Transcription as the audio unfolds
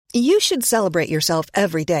You should celebrate yourself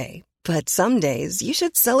every day, but some days you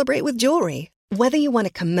should celebrate with jewelry. Whether you want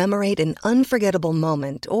to commemorate an unforgettable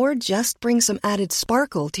moment or just bring some added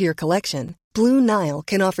sparkle to your collection, Blue Nile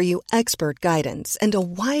can offer you expert guidance and a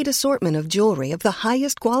wide assortment of jewelry of the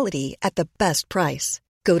highest quality at the best price.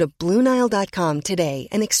 Go to BlueNile.com today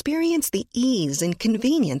and experience the ease and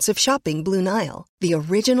convenience of shopping Blue Nile, the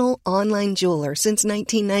original online jeweler since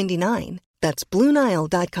 1999. That's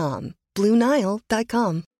BlueNile.com.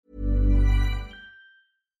 BlueNile.com.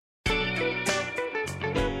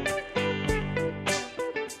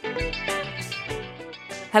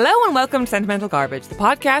 Hello and welcome to Sentimental Garbage, the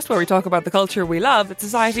podcast where we talk about the culture we love that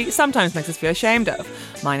society sometimes makes us feel ashamed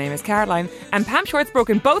of. My name is Caroline, and Pam Short's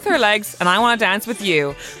broken both her legs, and I want to dance with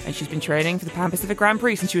you. And she's been training for the Pan Pacific Grand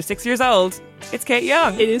Prix since she was 6 years old. It's Kate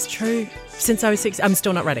Young. It is true. Since I was 6, I'm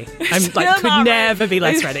still not ready. I'm like, could never be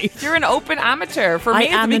less ready. You're an open amateur. For me,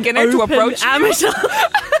 I as a beginner to approach amateur.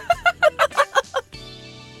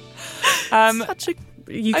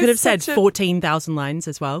 You could have said 14,000 lines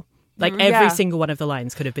as well. Like every single one of the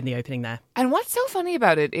lines could have been the opening there. And what's so funny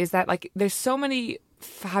about it is that like there's so many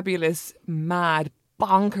fabulous, mad,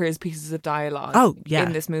 bonkers pieces of dialogue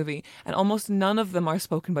in this movie, and almost none of them are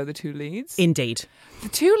spoken by the two leads. Indeed. The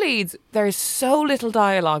two leads, there's so little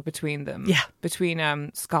dialogue between them. Yeah. Between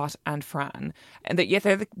Scott and Fran. And that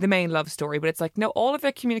they're the main love story, but it's like, no, all of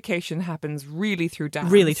their communication happens really through dance.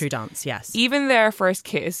 Really through dance, yes. Even their first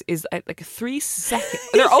kiss is like a 3 second.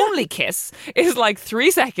 Their only kiss is like 3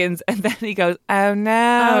 seconds, and then he goes, "Oh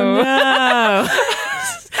no." Oh no.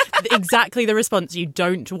 Exactly the response you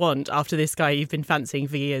don't want after this guy you've been fancying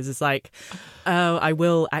for years is like, "Oh, I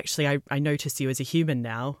will actually, I notice you as a human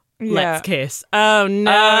now. Yeah. Let's kiss." Oh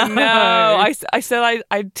no. Oh no. I said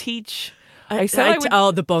I'd teach. I said I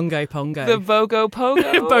would, the bongo pongo. The bogo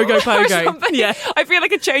pogo. Bogo pogo. Yeah. I feel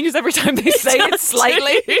like it changes every time they say it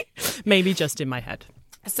slightly. Maybe just in my head.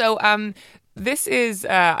 So this is,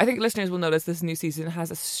 I think listeners will notice this new season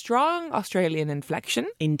has a strong Australian inflection.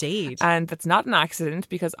 Indeed. And that's not an accident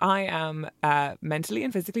because I am mentally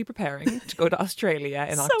and physically preparing to go to Australia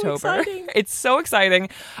in October. Exciting. It's so exciting.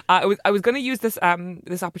 I was going to use this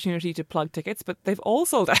opportunity to plug tickets, but they've all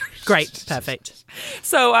sold out. Great. Perfect.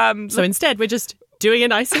 So instead we're just doing a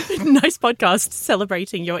nice podcast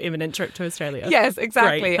celebrating your imminent trip to Australia. Yes,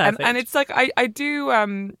 exactly. Great, and it's like I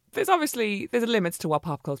do there's limits to what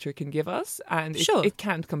pop culture can give us, and it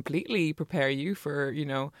can't completely prepare you for, you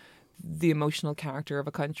know, the emotional character of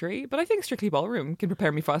a country, but I think Strictly Ballroom can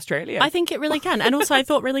prepare me for Australia. I think it really can. And also I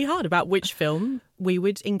thought really hard about which film we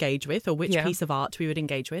would engage with, or which piece of art we would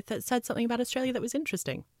engage with that said something about Australia that was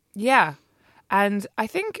interesting. Yeah. And I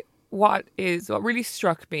think what really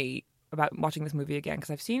struck me about watching this movie again, because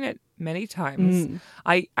I've seen it many times.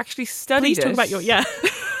 I actually studied it. Please talk about your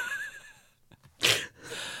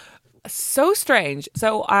So strange.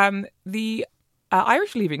 So the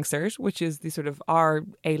Irish Leaving Cert, which is the sort of our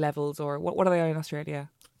A-levels, or what are they in Australia?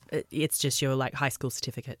 It's just your like high school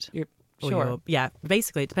certificate. Sure.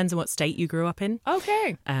 Basically, it depends on what state you grew up in.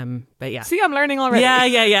 Okay. But yeah. See, I'm learning already.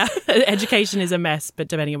 Yeah. Education is a mess, but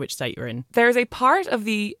depending on which state you're in. There's a part of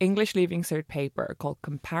the English Leaving Cert paper called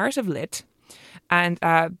Comparative Lit. And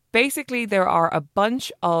basically there are a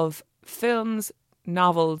bunch of films,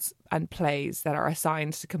 novels and plays that are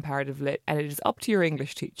assigned to Comparative Lit. And it is up to your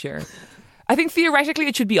English teacher. I think theoretically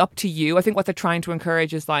it should be up to you. I think what they're trying to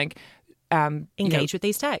encourage is like, engage with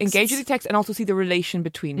these texts. Engage with the text and also see the relation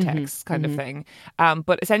between texts kind of thing.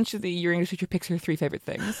 But essentially your English teacher picks her 3 favourite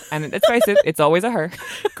things. And let's face it, it's always a her.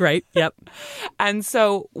 Great, yep. And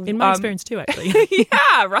so... in my experience too, actually.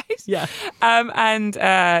 Yeah, right? Yeah.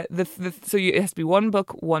 So it has to be 1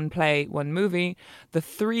 book, 1 play, 1 movie. The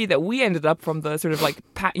 3 that we ended up from the sort of like,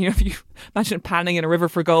 if you imagine panning in a river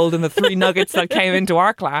for gold, and the 3 nuggets that came into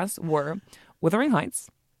our class were Wuthering Heights,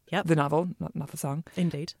 the novel, not the song.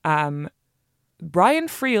 Indeed. Brian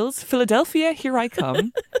Friel's Philadelphia, Here I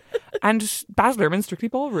Come, and Baz Luhrmann's Strictly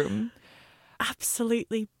Ballroom.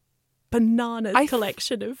 Absolutely bananas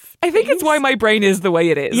collection of I think it's why my brain is the way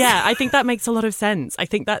it is. Yeah, I think that makes a lot of sense. I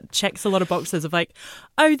think that checks a lot of boxes of like,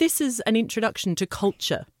 oh, this is an introduction to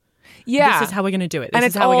culture. Yeah. This is how we're going to do it.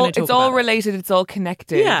 It's all related, it's all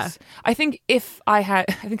connected. Yeah. I think if I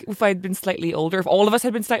had been slightly older, if all of us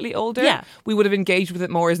had been slightly older, we would have engaged with it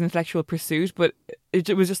more as an intellectual pursuit. But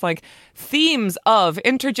it was just like themes of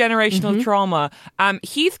intergenerational trauma.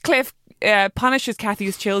 Heathcliff punishes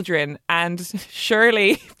Kathy's children, and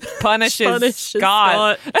Shirley punishes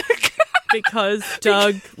Scott. Because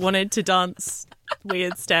Doug wanted to dance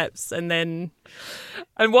weird steps, and then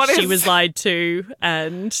she was lied to,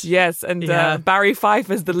 and yes, and Barry Fife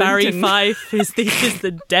is the Barry Linton. Fife is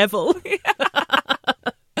the devil.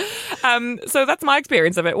 So that's my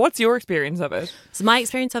experience of it. What's your experience of it? So my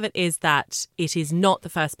experience of it is that it is not the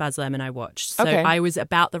first Baz Luhrmann I watched. So Okay. I was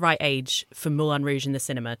about the right age for Moulin Rouge in the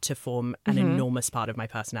cinema to form an enormous part of my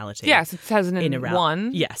personality. Yes, it's In around-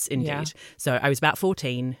 2001. Yes, indeed. Yeah. So I was about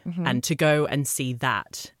 14, and to go and see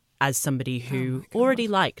that as somebody who already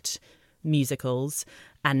liked musicals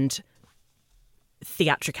and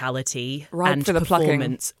theatricality Ripe and for the plucking.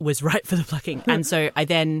 performance was right for the plucking. And so I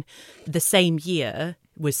then, the same year,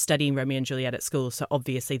 was studying Romeo and Juliet at school. So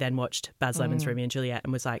obviously then watched Baz Luhrmann's Romeo and Juliet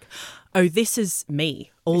and was like, oh, this is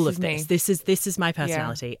me. All This of is this. me. This is my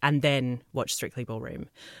personality. And then watched Strictly Ballroom.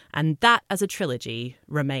 And that as a trilogy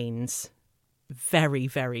remains very,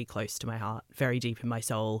 very close to my heart, very deep in my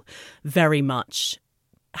soul, very much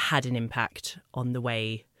had an impact on the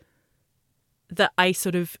way that I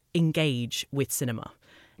sort of engage with cinema.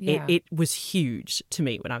 Yeah. It was huge to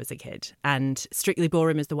me when I was a kid. And Strictly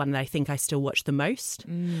Ballroom is the one that I think I still watch the most.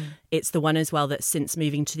 It's the one as well that since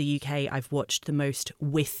moving to the UK, I've watched the most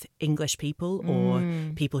with English people or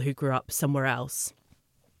people who grew up somewhere else.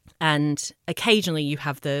 And occasionally you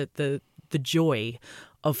have the joy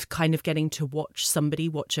of kind of getting to watch somebody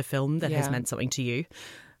watch a film that has meant something to you.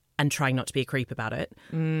 And trying not to be a creep about it,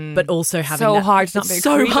 but also having So that, hard to not it's be a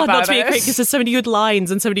so creep hard not about to be a it. creep because there's so many good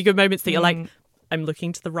lines and so many good moments that you're like, I'm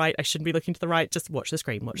looking to the right. I shouldn't be looking to the right. Just watch the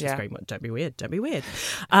screen. Watch the screen. Don't be weird. Don't be weird.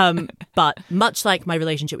 But much like my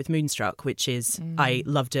relationship with Moonstruck, which is I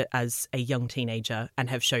loved it as a young teenager and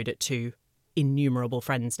have showed it to innumerable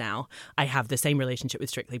friends now. I have the same relationship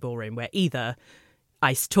with Strictly Ballroom, where either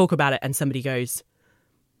I talk about it and somebody goes,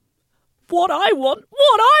 what I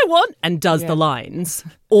want, and does the lines,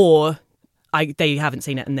 or they haven't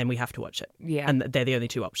seen it and then we have to watch it. Yeah. And they're the only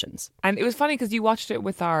two options. And it was funny because you watched it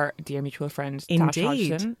with our dear mutual friend, Tash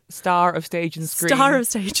Indeed. Hodgson, star of stage and screen. Star of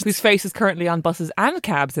stage and whose face is currently on buses and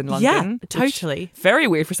cabs in London. Yeah, which- totally. Very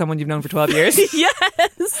weird for someone you've known for 12 years.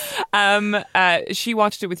 Yes. She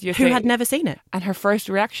watched it with you. Who had never seen it. And her first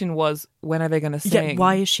reaction was, when are they going to sing? Yeah,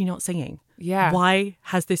 why is she not singing? Yeah. Why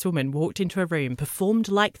has this woman walked into a room, performed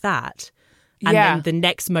like that, and Yeah. then the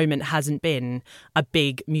next moment hasn't been a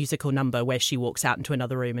big musical number where she walks out into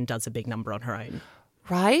another room and does a big number on her own?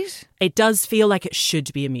 Right? It does feel like it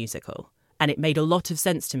should be a musical. And it made a lot of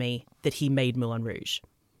sense to me that he made Moulin Rouge.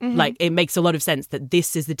 Like, it makes a lot of sense that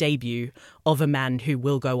this is the debut of a man who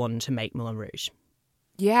will go on to make Moulin Rouge.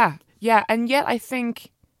 Yeah. Yeah. And yet I think,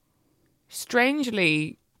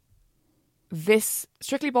 strangely, this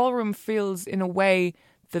Strictly Ballroom feels, in a way,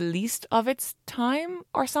 the least of its time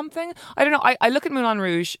or something. I don't know. I look at Moulin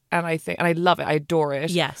Rouge and I think, and I love it. I adore it.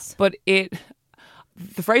 Yes. But the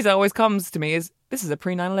phrase that always comes to me is, this is a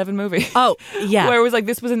pre-9/11 movie. Oh, yeah. Where it was like,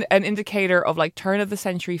 this was an indicator of like turn of the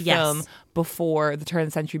century Yes. film before the turn of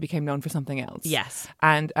the century became known for something else. Yes.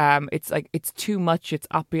 And it's like, it's too much. It's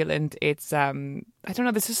opulent. It's, I don't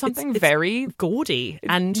know. This is something It's very gaudy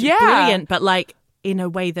and yeah. brilliant, but like in a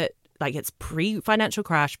way that like it's pre-financial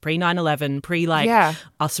crash, pre-9/11, Yeah.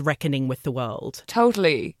 us reckoning with the world.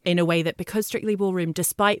 totally. In a way that, because Strictly Ballroom,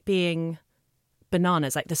 despite being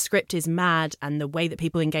bananas, like the script is mad and the way that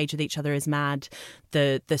people engage with each other is mad,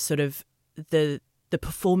 the sort of the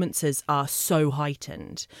performances are so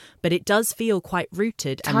heightened, but it does feel quite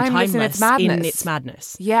rooted and Timeless timeless in its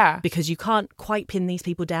madness. Yeah. Because you can't quite pin these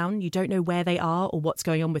people down. You don't know where they are or what's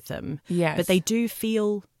going on with them. Yes. But they do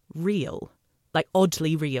feel real, like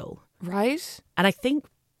oddly real. Right? And I think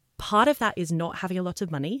part of that is not having a lot of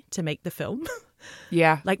money to make the film.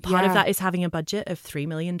 Yeah. Like part of that is having a budget of $3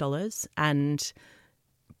 million and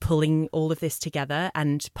pulling all of this together.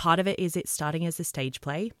 And part of it is it starting as a stage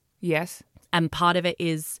play. Yes. And part of it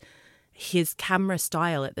is his camera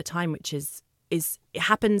style at the time, which is it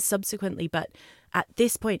happens subsequently, but at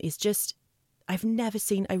this point is just, I've never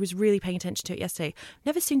seen, I was really paying attention to it yesterday,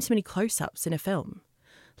 never seen so many close-ups in a film.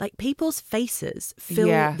 Like people's faces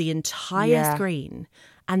fill the entire screen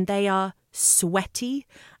and they are sweaty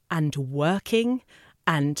and working,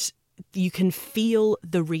 and you can feel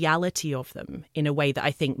the reality of them in a way that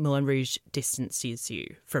I think Moulin Rouge distances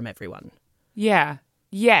you from everyone. Yeah.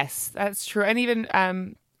 Yes, that's true. And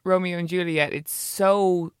even Romeo and Juliet, it's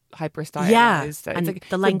so hyper stylized. Yeah, It's and like,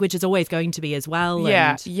 the language is always going to be as well.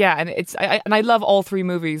 Yeah, and yeah, and it's I love all three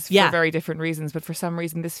movies for Yeah. very different reasons, but for some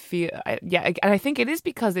reason this and I think it is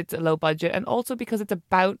because it's a low budget, and also because it's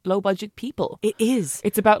about low budget people. it is.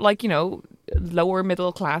 It's about, like, you know, lower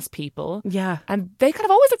middle class people. Yeah. And they kind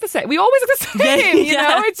of always look the same. We always look the same. Yeah, You yeah.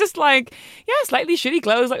 know, it's just like, slightly shitty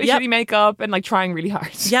clothes, slightly Yep. shitty makeup, and like trying really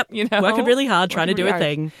hard. Yep. You know, Working really hard, trying to Working do a really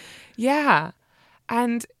hard. thing. Yeah.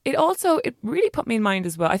 And it really put me in mind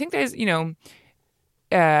as well. I think there's, you know,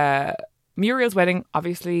 Muriel's Wedding,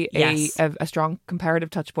 obviously Yes. a strong comparative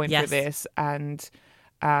touch point Yes. for this. And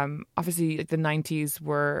obviously like the 90s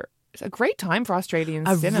were a great time for Australian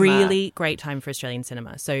cinema. A really great time for Australian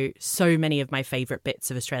cinema. So many of my favourite bits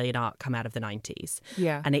of Australian art come out of the 90s.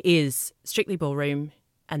 Yeah. And it is Strictly Ballroom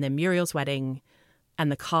and then Muriel's Wedding and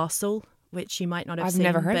The Castle, which you might not have I've seen.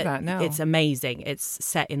 never heard but of that, no. It's amazing. It's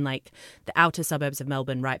set in like the outer suburbs of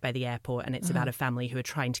Melbourne, right by the airport, and it's about a family who are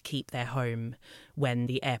trying to keep their home when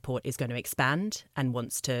the airport is going to expand and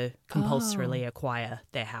wants to compulsorily acquire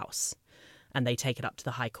their house. And they take it up to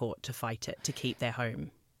the High Court to fight it, to keep their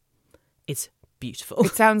home. It's beautiful.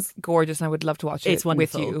 It sounds gorgeous and I would love to watch it It's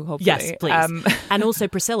wonderful. with you, hopefully. Yes, please. And also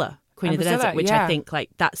Priscilla, Queen of the Priscilla, Desert, which yeah. I think like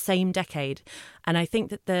that same decade. And I think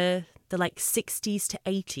that the like 60s to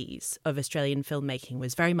 80s of Australian filmmaking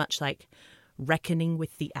was very much like reckoning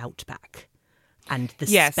with the outback and the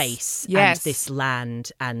Yes. space Yes. and this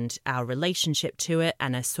land and our relationship to it,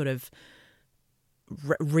 and a sort of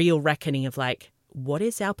real reckoning of like, what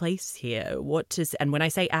is our place here? And when I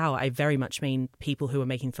say our, I very much mean people who were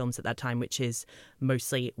making films at that time, which is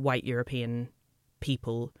mostly white European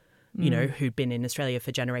people, you know, who'd been in Australia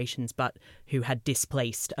for generations, but who had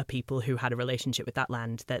displaced a people who had a relationship with that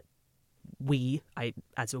land that I,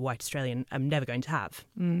 as a white Australian, am never going to have.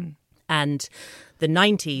 And the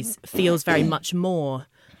 90s feels very much more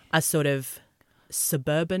a sort of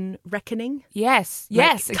suburban reckoning. Yes, Like,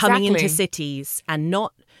 yes, exactly. coming into cities and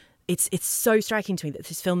not... It's so striking to me that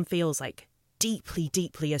this film feels like deeply,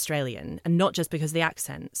 deeply Australian, and not just because of the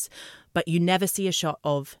accents, but you never see a shot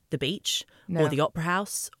of the beach or the opera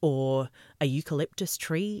house or a eucalyptus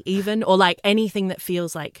tree even, or like anything that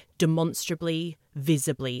feels like demonstrably,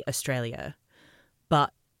 visibly Australia.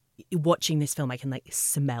 But watching this film, I can like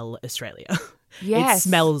smell Australia. Yes. It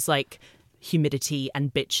smells like humidity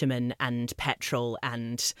and bitumen and petrol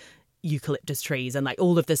and eucalyptus trees and like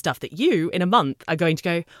all of the stuff that you in a month are going to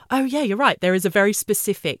go, oh yeah, you're right, there is a very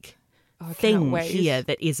specific thing here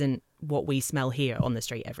that isn't what we smell here on the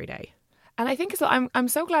street every day. And I think so. I'm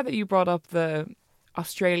so glad that you brought up the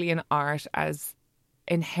Australian art as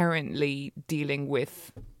inherently dealing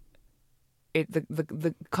with it,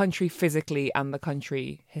 the country physically and the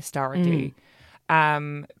country historically.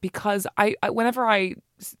 Because I whenever I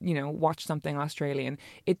watch something Australian,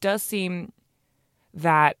 it does seem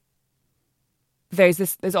that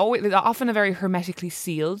there's often a very hermetically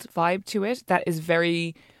sealed vibe to it that is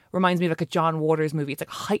reminds me of like a John Waters movie. It's like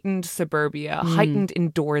heightened suburbia, heightened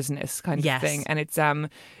indoorsness kind of thing. And it's and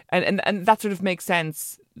that sort of makes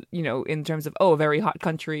sense, in terms of a very hot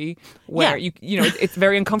country where it's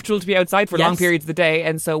very uncomfortable to be outside for long periods of the day,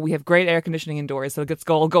 and so we have great air conditioning indoors, so let's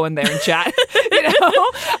all go in there and chat.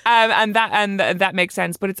 And that makes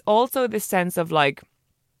sense. But it's also this sense of like,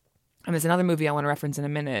 and there's another movie I want to reference in a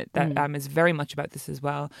minute that is very much about this as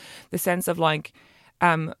well. The sense of like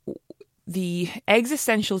the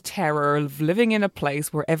existential terror of living in a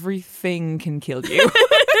place where everything can kill you.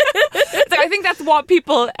 So I think that's what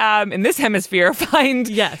people in this hemisphere find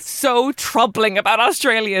so troubling about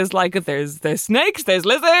Australia, is like there's snakes, there's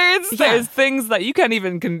lizards, there's things that you can't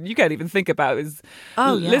even think about. Is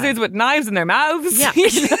lizards with knives in their mouths. Yeah.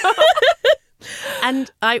 And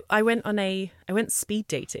I went speed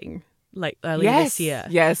dating like earlier this year.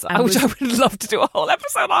 Yes, which I would love to do a whole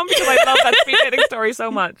episode on, because I love that speed dating story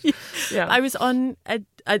so much. Yeah, I was on.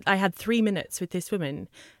 I had 3 minutes with this woman,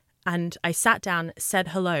 and I sat down, said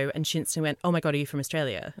hello, and she instantly went, "Oh my God, are you from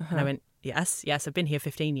Australia?" And I went, Yes, I've been here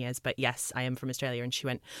 15 years, but yes, I am from Australia." And she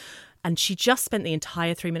went, and she just spent the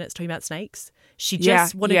entire 3 minutes talking about snakes. She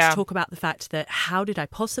just wanted to talk about the fact that, how did I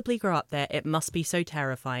possibly grow up there? It must be so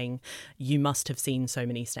terrifying. You must have seen so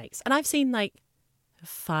many snakes. And I've seen like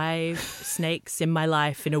 5 snakes in my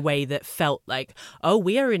life in a way that felt like,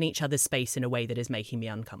 we are in each other's space in a way that is making me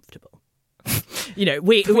uncomfortable. The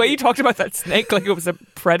way you talked about that snake like it was a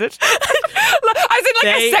predator. I said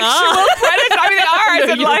like a sexual predator. I mean, they are.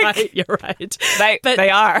 I said you're right. They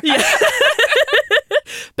are. Yeah.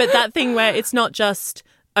 But that thing where it's not just,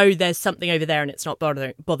 there's something over there and it's not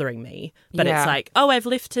bothering me, but it's like, I've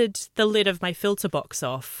lifted the lid of my filter box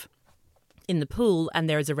off in the pool and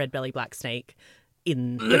there is a red belly black snake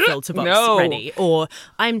in the filter box ready. Or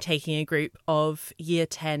I'm taking a group of year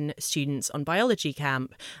 10 students on biology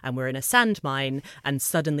camp and we're in a sand mine, and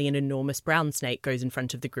suddenly an enormous brown snake goes in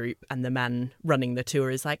front of the group and the man running the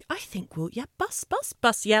tour is like, I think bus,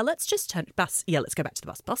 let's just turn bus, let's go back to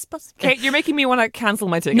the bus. Kate, you're making me want to cancel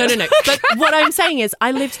my ticket. No. But what I'm saying is,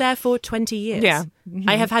 I lived there for 20 years. Yeah.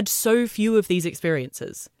 I have had so few of these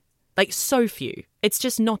experiences. Like, so few. It's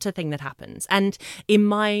just not a thing that happens. And in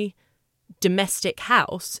my domestic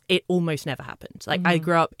house, it almost never happened. Like, I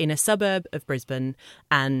grew up in a suburb of Brisbane,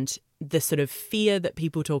 and the sort of fear that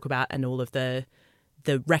people talk about and all of the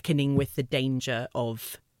reckoning with the danger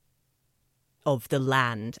of the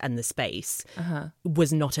land and the space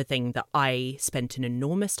was not a thing that I spent an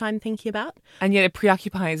enormous time thinking about. And yet it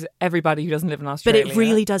preoccupies everybody who doesn't live in Australia. But it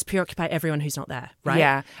really does preoccupy everyone who's not there, right?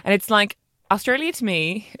 Yeah. And it's like Australia to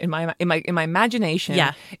me, in my imagination,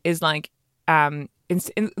 is like in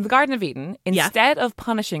the Garden of Eden, instead of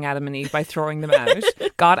punishing Adam and Eve by throwing them out,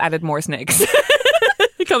 God added more snakes.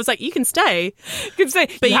 I was like, you can stay. You can stay.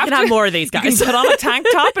 But you can have more of these guys. You can put on a tank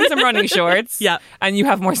top and some running shorts. And you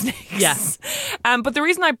have more snakes. Yes. But the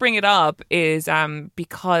reason I bring it up is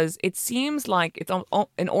because it seems like it's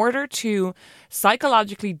in order to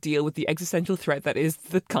psychologically deal with the existential threat that is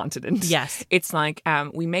the continent. Yes. It's like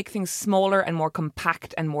we make things smaller and more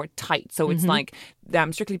compact and more tight. So it's like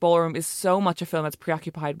Strictly Ballroom is so much a film that's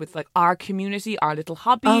preoccupied with like our community, our little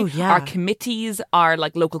hobby, our committees, our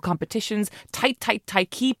like local competitions. Tight.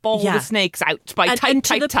 Keep all the snakes out by tight. And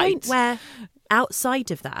to the point where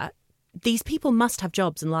outside of that, these people must have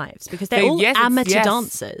jobs and lives because they're all amateur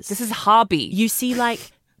dancers. This is a hobby. You see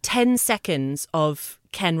like 10 seconds of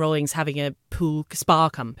Ken Rawlings having a pool spa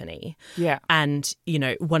company. Yeah. And, you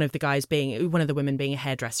know, one of the women being a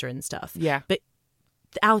hairdresser and stuff. Yeah. But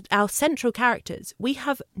our central characters, we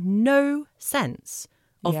have no sense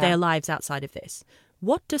of their lives outside of this.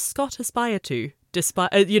 What does Scott aspire to,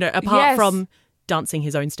 apart from dancing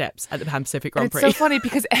his own steps at the Pan Pacific Grand Prix? It's so funny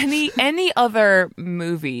because any other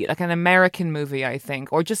movie, like an American movie, I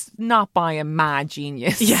think, or just not by a mad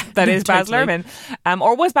genius that is Baz Luhrmann,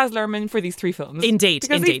 or was Baz Luhrmann for these three films. Indeed.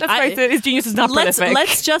 That's right, his genius is not prolific.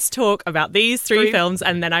 Let's just talk about these three films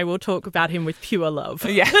and then I will talk about him with pure love.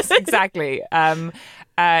 Yes, exactly. Any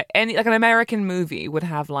like an American movie would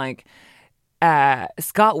have like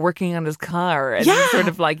Scott working on his car and sort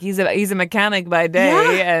of like he's a mechanic by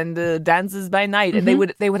day and dances by night, and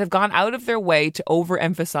they would have gone out of their way to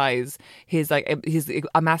overemphasize his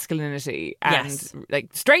masculinity and like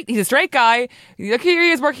straight. He's a straight guy. Look, here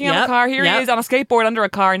he is working on a car. Here he is on a skateboard under a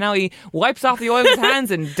car. Now he wipes off the oil with his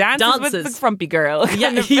hands and dances with the frumpy girl.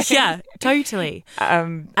 Yeah, totally.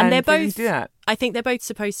 And they're both. Do that. I think they're both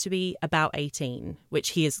supposed to be about 18, which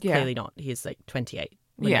he is clearly not. He is like 28.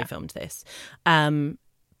 When they filmed this.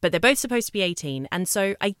 But they're both supposed to be 18. And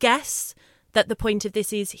so I guess that the point of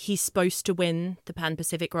this is he's supposed to win the Pan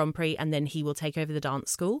Pacific Grand Prix and then he will take over the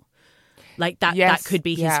dance school. Like that could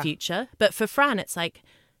be his future. But for Fran, it's like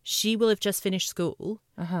she will have just finished school.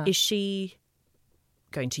 Is she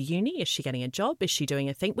going to uni? Is she getting a job? Is she doing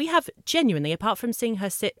a thing? We have genuinely, apart from seeing her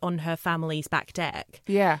sit on her family's back deck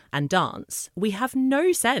and dance, we have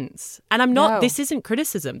no sense. And this isn't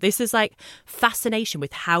criticism. This is like fascination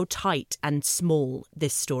with how tight and small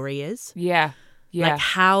this story is. Yeah. Like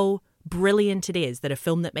how brilliant it is that a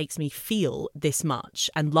film that makes me feel this much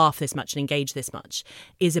and laugh this much and engage this much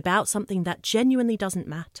is about something that genuinely doesn't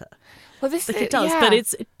matter. Well, it does, but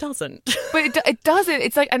it doesn't. But it doesn't.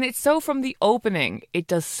 It's like, and it's so from the opening, it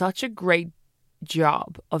does such a great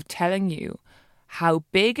job of telling you how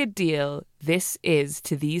big a deal this is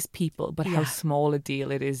to these people, but how small a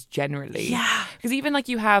deal it is generally. Yeah. Because even like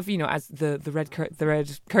you have, you know, as the Red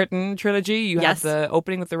Curtain trilogy, you have the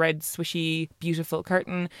opening with the red, swishy, beautiful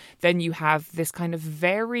curtain. Then you have this kind of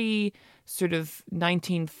very sort of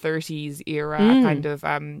 1930s era kind of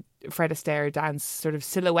Fred Astaire dance sort of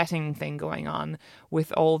silhouetting thing going on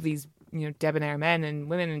with all these, you know, debonair men and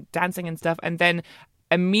women and dancing and stuff. And then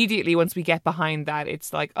immediately once we get behind that,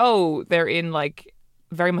 it's like, oh, they're in like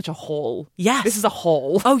very much a hall. Yes. This is a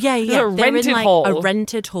hall. Oh, yeah. This is a rented hall. A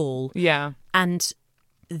rented hall. Yeah. And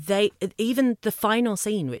even the final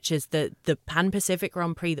scene, which is the Pan Pacific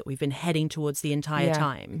Grand Prix that we've been heading towards the entire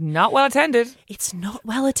time. Not well attended. It's not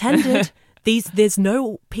well attended. There's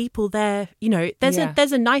no people there. You know, there's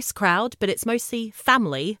a nice crowd, but it's mostly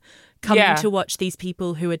family coming to watch these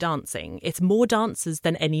people who are dancing. It's more dancers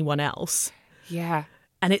than anyone else. Yeah.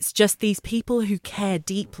 And it's just these people who care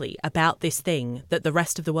deeply about this thing that the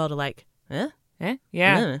rest of the world are like,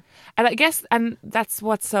 Yeah. And I guess, and that's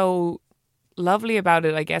what's so lovely about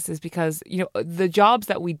it, I guess, is because, you know, the jobs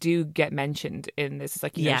that we do get mentioned in this is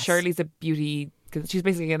like, you know, Shirley's a beauty, because she's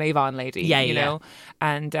basically an Avon lady, you know,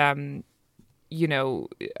 and you know,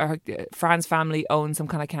 Fran's family owns some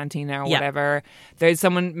kind of cantina or whatever. There's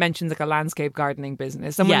someone mentions like a landscape gardening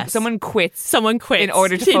business. Someone quits in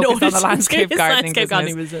order to focus on the landscape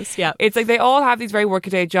gardening business. Yeah, it's like they all have these very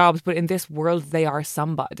workaday jobs, but in this world they are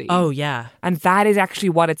somebody. Oh yeah, and that is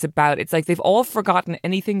actually what it's about. It's like they've all forgotten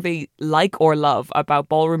anything they like or love about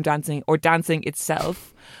ballroom dancing or dancing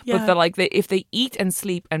itself. But they're like, if they eat and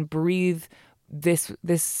sleep and breathe this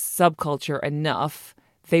subculture enough,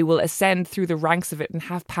 they will ascend through the ranks of it and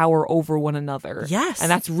have power over one another. Yes. And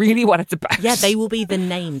that's really what it's about. Yeah, they will be the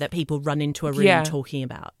name that people run into a room talking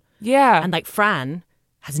about. Yeah. And like Fran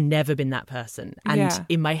has never been that person. And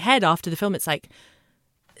in my head after the film, it's like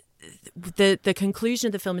the conclusion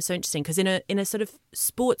of the film is so interesting because in a sort of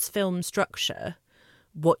sports film structure,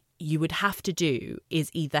 what you would have to do is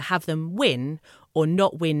either have them win or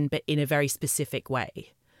not win, but in a very specific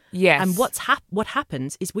way. Yes. And what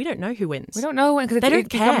happens is we don't know who wins. We don't know because they don't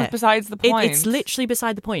care. Becomes besides the point. It's literally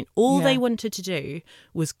beside the point. All they wanted to do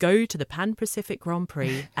was go to the Pan Pacific Grand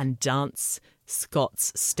Prix and dance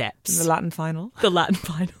Scott's steps. The Latin final. The Latin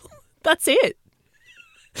final. That's it.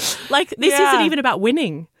 Like, this isn't even about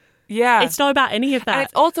winning. Yeah. It's not about any of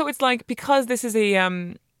that. And it's like, because this is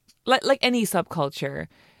a, like any subculture,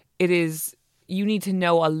 it is, you need to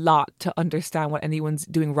know a lot to understand what anyone's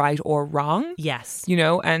doing right or wrong. Yes. You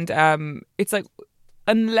know, and it's like,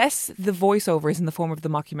 unless the voiceover is in the form of the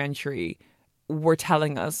mockumentary, were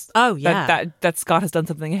telling us that Scott has done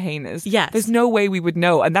something heinous. Yes. There's no way we would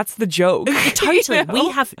know, and that's the joke. Totally. You know? We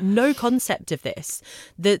have no concept of this.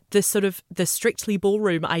 The sort of the strictly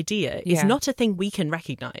ballroom idea is not a thing we can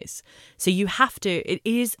recognise. So you have to, it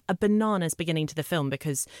is a bananas beginning to the film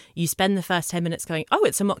because you spend the first 10 minutes going, oh,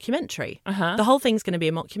 it's a mockumentary. The whole thing's going to be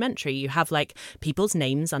a mockumentary. You have like people's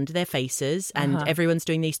names under their faces and everyone's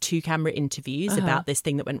doing these 2-camera interviews about this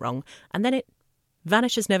thing that went wrong. And then it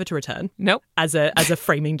vanishes never to return. Nope. As a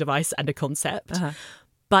framing device and a concept.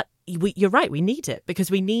 But you're right, we need it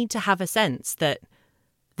because we need to have a sense that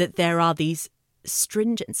there are these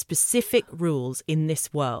stringent, specific rules in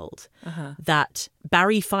this world that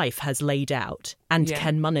Barry Fife has laid out and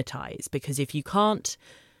can monetize, because if you can't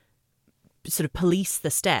sort of police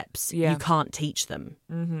the steps, you can't teach them.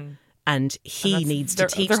 And he needs to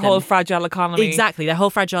teach them. Their whole fragile economy. Exactly. Their whole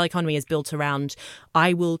fragile economy is built around,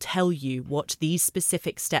 I will tell you what these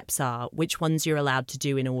specific steps are, which ones you're allowed to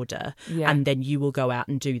do in order, and then you will go out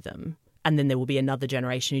and do them. And then there will be another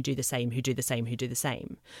generation who do the same, who do the same, who do the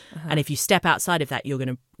same. And if you step outside of that, you're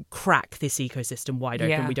going to crack this ecosystem wide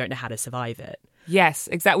open. We don't know how to survive it. Yes,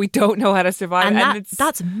 exactly. We don't know how to survive. And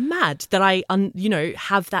that's mad that I,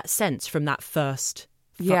 have that sense from that first,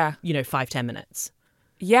 5-10 minutes.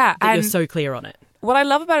 Yeah, and you're so clear on it. What I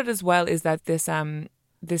love about it as well is that this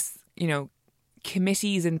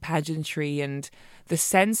committees and pageantry, and the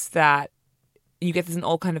sense that you get this in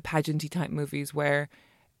all kind of pageanty type movies where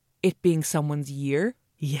it being someone's year.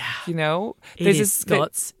 Yeah, it's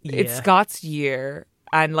Scott's year. It's Scott's year,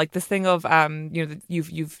 and like this thing of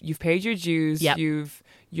you've paid your dues. Yep.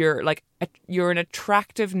 You're an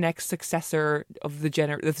attractive next successor of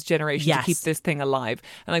this generation to keep this thing alive.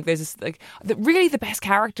 And like there's this really the best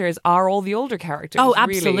characters are all the older characters. Oh,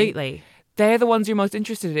 really. absolutely. They're the ones you're most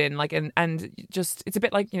interested in. Like and just it's a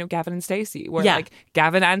bit like Gavin and Stacey, where like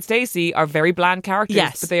Gavin and Stacey are very bland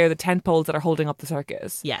characters, but they are the tentpoles that are holding up the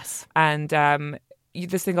circus. Yes, and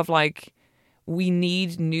this thing of like, we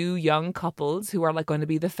need new young couples who are like going to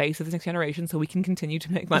be the face of the next generation so we can continue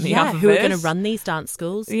to make money off of who it. are going to run these dance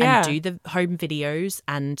schools and do the home videos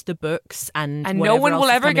and the books and no one will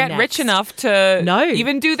ever get rich enough to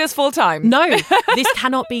even do this full time. No, this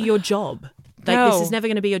cannot be your job. This is never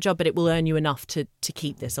going to be your job, but it will earn you enough to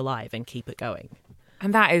keep this alive and keep it going.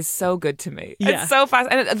 And that is so good to me. Yeah. It's so fast.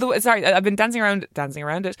 And sorry, I've been dancing around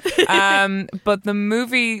it. But the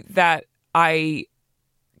movie that I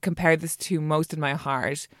compare this to most in my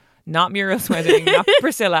heart, not Muriel's Wedding, not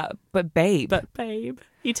Priscilla, but Babe.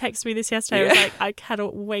 You texted me this yesterday. I was like, I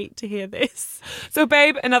cannot wait to hear this. So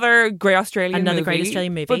Babe, another great Australian movie. Great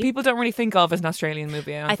Australian movie. But people don't really think of as an Australian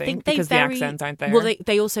movie, I think because the accents aren't there. Well,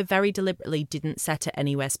 they also very deliberately didn't set it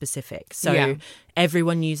anywhere specific. So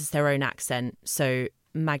everyone uses their own accent. So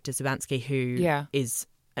Magda Szubanski, who is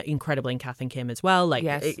incredible in Kath and Kim as well,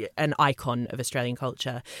 an icon of Australian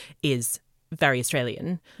culture, is very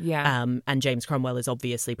Australian. And James Cromwell is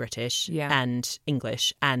obviously British and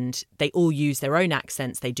English, and they all use their own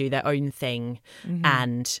accents. They do their own thing,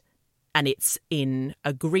 and it's in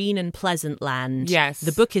a green and pleasant land. Yes,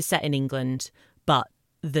 the book is set in England, but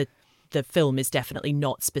the film is definitely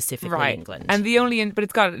not specifically England. And but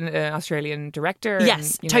it's got an Australian director.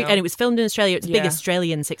 Yes, and it was filmed in Australia. It's a big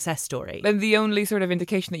Australian success story. And the only sort of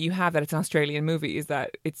indication that you have that it's an Australian movie is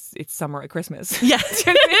that it's summer at Christmas. Yes.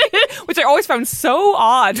 Which I always found so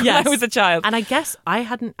odd when I was a child. And I guess I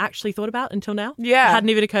hadn't actually thought about until now. Yeah. It hadn't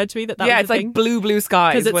even occurred to me that was it's like thing. blue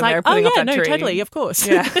skies when they're putting up that tree. Totally, of course.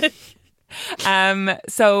 Yeah.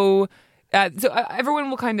 So everyone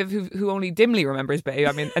will kind of who only dimly remembers Babe,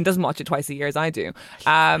 and doesn't watch it twice a year as I do.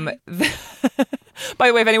 By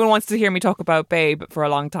the way, if anyone wants to hear me talk about Babe for a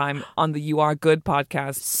long time on the You Are Good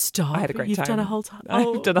podcast, Stop. I had a great You've time. done a whole time.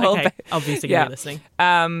 I've done the whole thing. Obviously, Yeah. you're listening.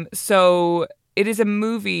 So it is a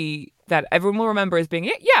movie that everyone will remember as being,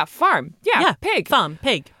 farm. Yeah, pig. Farm,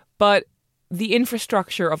 pig. But the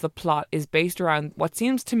infrastructure of the plot is based around what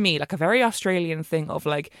seems to me like a very Australian thing of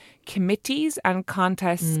like committees and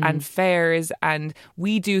contests and fairs, and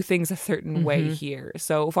we do things a certain way here.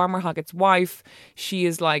 So Farmer Hoggett's wife,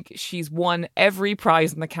 she's won every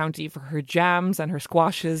prize in the county for her jams and her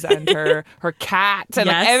squashes and her cat.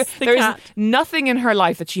 And there's nothing in her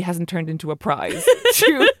life that she hasn't turned into a prize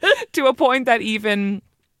to a point that even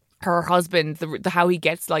her husband, how he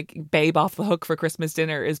gets like Babe off the hook for Christmas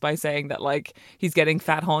dinner is by saying that like he's getting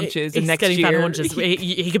fat haunches and next year fat haunches.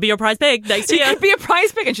 He could be your prize pig next year. He could be a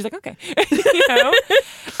prize pig, and she's like, okay, you know.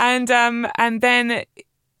 And then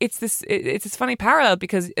it's this funny parallel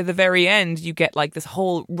because at the very end you get like this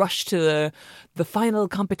whole rush to the final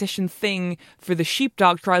competition thing for the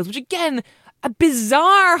sheepdog trials, which again, a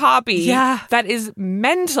bizarre hobby that is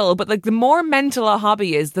mental, but like the more mental a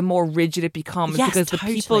hobby is, the more rigid it becomes because the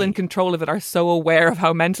people in control of it are so aware of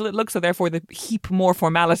how mental it looks, so therefore they heap more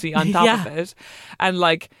formality on top of it. And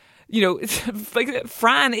like, you know, like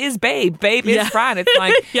Fran is Babe is Fran. It's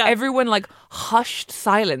like everyone like hushed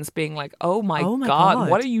silence being like, oh my God,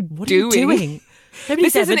 what are you doing?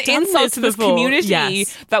 This is an insult to this community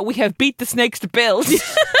that we have beat the snakes to build.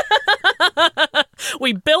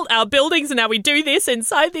 We built our buildings and now we do this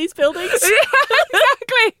inside these buildings.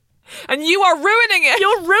 Exactly. And you are ruining it.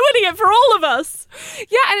 You're ruining it for all of us.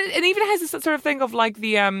 Yeah, and it even has this sort of thing of like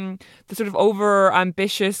the sort of over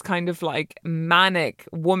ambitious kind of like manic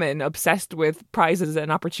woman obsessed with prizes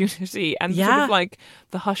and opportunity, and sort of like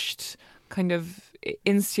the hushed kind of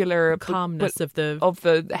insular calmness of the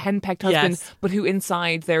henpecked husband, but who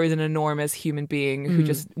inside there is an enormous human being who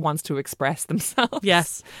just wants to express themselves.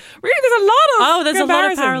 Yes, really, there's a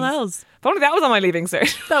lot of parallels. If only that was on my leaving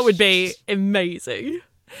cert. That would be amazing.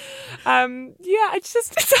 It's all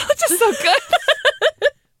just so good.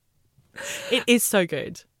 It is so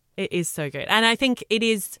good. It is so good, and I think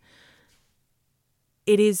it's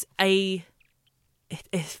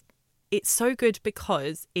so good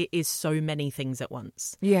because it is so many things at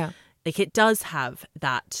once. Yeah. Like it does have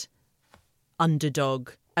that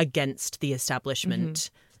underdog against the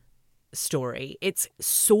establishment story. It's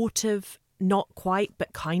sort of not quite,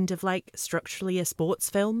 but kind of like structurally a sports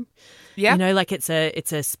film. Yeah. You know, like it's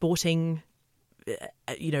a sporting,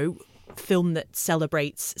 film that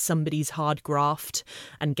celebrates somebody's hard graft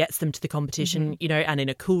and gets them to the competition, and in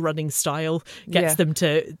a cool running style gets them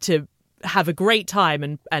to have a great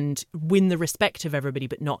time and win the respect of everybody,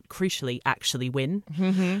 but not crucially actually win.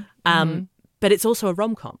 But it's also a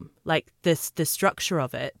rom-com. Like the structure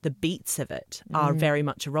of it, the beats of it are very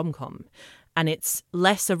much a rom-com. And it's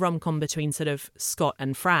less a rom-com between sort of Scott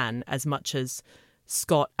and Fran as much as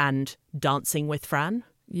Scott and Dancing with Fran.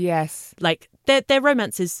 Yes. Like their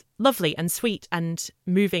romance is lovely and sweet and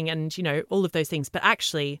moving and, all of those things. But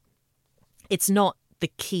actually, it's not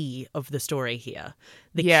the key of the story here.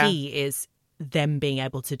 The key is them being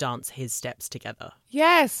able to dance his steps together.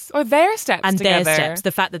 Yes, or their steps and together. Their steps.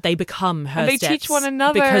 The fact that they become her steps. And they teach one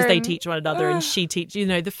another. Because they teach one another and she teaches,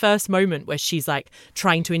 the first moment where she's like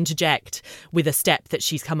trying to interject with a step that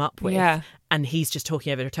she's come up with. Yeah. And he's just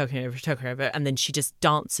talking over her, and then she just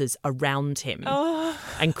dances around him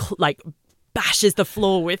and bashes the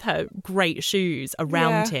floor with her great shoes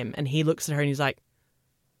around him. And he looks at her and he's like,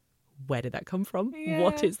 where did that come from? Yeah.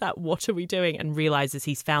 What is that? What are we doing? And realizes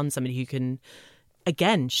he's found somebody who can,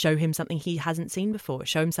 again, show him something he hasn't seen before,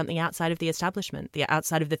 show him something outside of the establishment,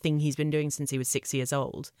 outside of the thing he's been doing since he was 6 years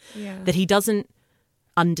old, that he doesn't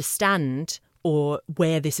understand or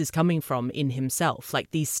where this is coming from in himself.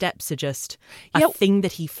 Like these steps are just a thing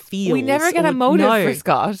that he feels. We never get a motive for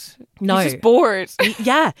Scott. No. He's just bored.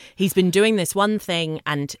 He's been doing this one thing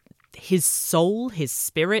and his soul, his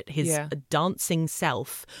spirit, his dancing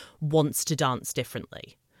self wants to dance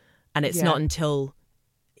differently. And it's not until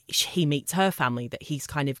he meets her family that he's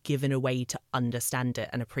kind of given a way to understand it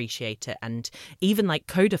and appreciate it and even like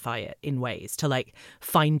codify it in ways to like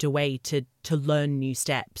find a way to learn new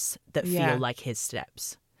steps that feel like his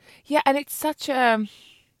steps. Yeah, and it's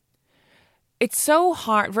so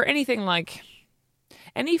hard for anything like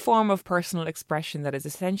any form of personal expression that is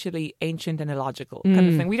essentially ancient and illogical kind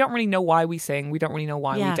of thing. We don't really know why we sing. We don't really know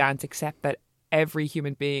why we dance, except that every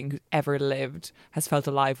human being who's ever lived has felt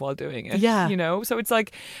alive while doing it. Yeah. You know? So it's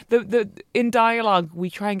like the in dialogue we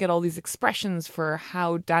try and get all these expressions for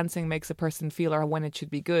how dancing makes a person feel or when it should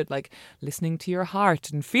be good, like listening to your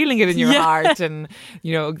heart and feeling it in your heart, and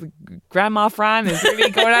you know, Grandma Fran is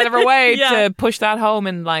really going out of her way to push that home,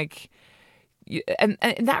 and like and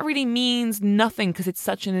that really means nothing because it's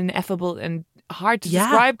such an ineffable and hard to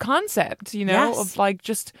describe concept, you know, of like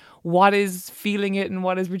just what is feeling it and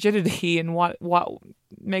what is rigidity and what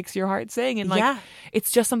makes your heart sing, and like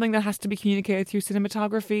it's just something that has to be communicated through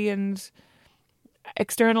cinematography and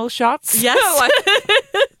external shots. Yes.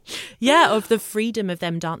 Of the freedom of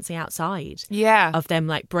them dancing outside. Yeah. Of them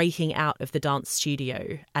like breaking out of the dance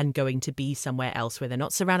studio and going to be somewhere else where they're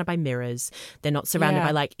not surrounded by mirrors. They're not surrounded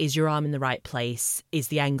by like, is your arm in the right place? Is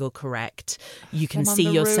the angle correct? You can see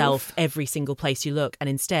yourself every single place you look. And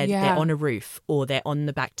instead they're on a roof, or they're on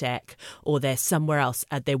the back deck, or they're somewhere else.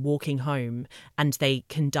 They're walking home, and they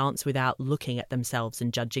can dance without looking at themselves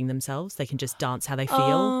and judging themselves. They can just dance how they feel.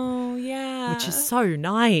 Oh, yeah. Which is so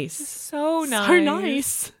nice. So nice. So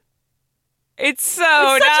nice. It's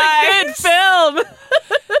such a good film.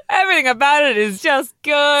 Everything about it is just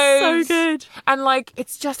good. So good. And like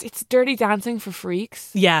it's Dirty Dancing for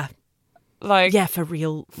freaks. Yeah. Like for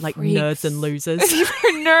real like freaks. Nerds and losers.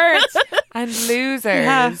 For nerds and losers.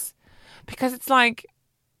 Yeah. Because it's like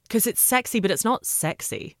it's sexy, but it's not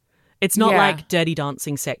sexy. It's not like Dirty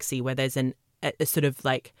Dancing sexy where there's a sort of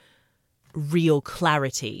like real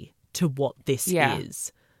clarity to what this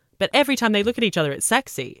is. But every time they look at each other, it's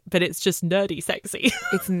sexy. But it's just nerdy sexy.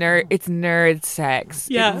 It's nerd sex.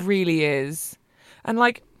 Yeah. It really is. And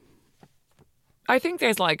like, I think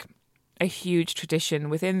there's like a huge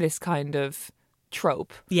tradition within this kind of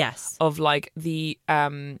trope. Yes. Of like the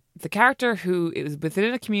character who is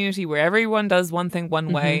within a community where everyone does one thing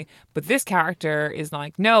one way, but this character is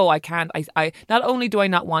like, no, I can't. I not only do I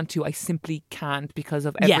not want to, I simply can't because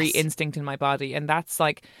of every instinct in my body. And that's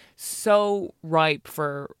like so ripe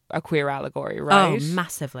for a queer allegory, right? Oh,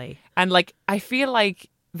 massively. And like, I feel like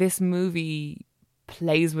this movie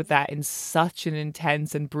plays with that in such an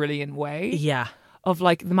intense and brilliant way. Yeah. Of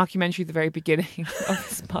like the mockumentary at the very beginning of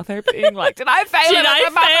his mother being like, did I fail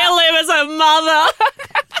him as a mother?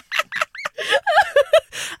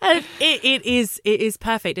 And it is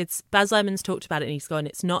perfect. It's Baz Luhrmann's talked about it, and he's gone,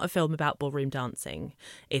 it's not a film about ballroom dancing.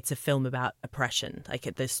 It's a film about oppression.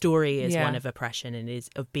 Like the story is one of oppression, and is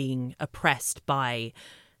of being oppressed by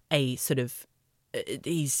a sort of.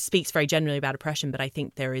 He speaks very generally about oppression, but I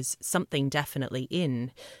think there is something definitely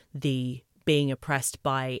in the being oppressed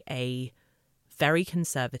by a very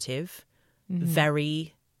conservative,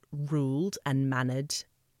 very ruled and mannered,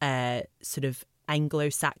 sort of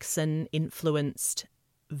Anglo-Saxon influenced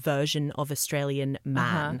version of Australian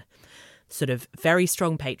man. Sort of very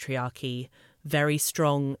strong patriarchy, very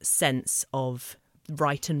strong sense of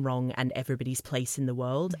right and wrong and everybody's place in the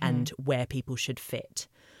world and where people should fit.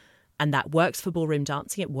 And that works for ballroom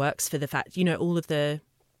dancing. It works for the fact, you know, all of the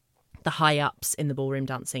high ups in the ballroom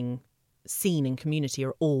dancing scene and community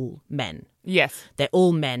are all men. Yes. They're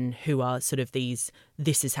all men who are sort of this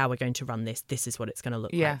is how we're going to run this. This is what it's going to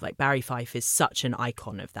look like. Like Barry Fife is such an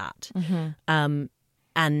icon of that.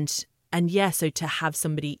 So to have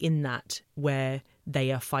somebody in that where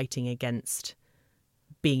they are fighting against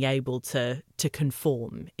being able to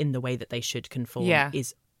conform in the way that they should conform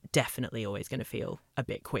is definitely always going to feel a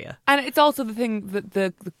bit queer. And it's also the thing that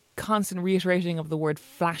the constant reiterating of the word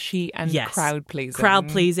flashy and crowd pleasing. Crowd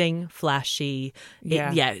pleasing, flashy.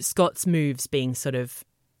 Scott's moves being sort of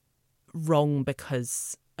wrong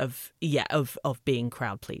because of being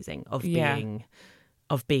crowd pleasing, of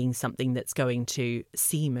being something that's going to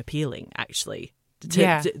seem appealing actually.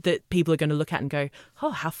 That people are going to look at and go,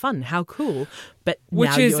 oh, how fun, how cool. But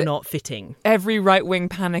now you're not fitting. Every right-wing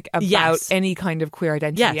panic about any kind of queer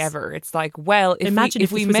identity ever. It's like, well,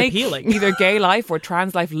 if we make either gay life or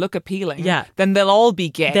trans life look appealing, then they'll all be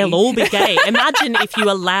gay. They'll all be gay. Imagine if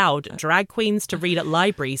you allowed drag queens to read at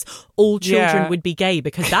libraries, all children would be gay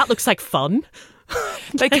because that looks like fun.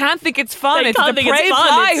 They can't think it's fun. It's a depraved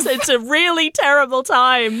life. It's a really terrible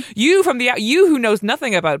time. You who knows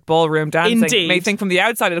nothing about ballroom dancing may think from the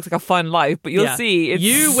outside it looks like a fun life, but you'll see.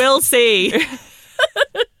 You will see.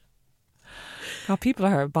 God, people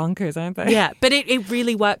are bonkers, aren't they? Yeah, but it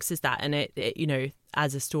really works as that, and it you know,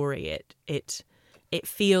 as a story, it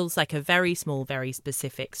feels like a very small, very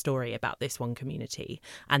specific story about this one community,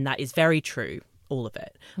 and that is very true, all of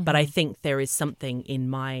it. But I think there is something in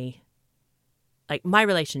my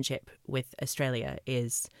relationship with Australia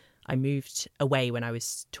is I moved away when I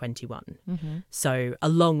was 21. So a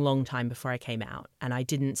long, long time before I came out. And I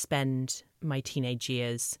didn't spend my teenage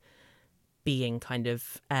years being kind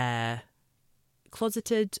of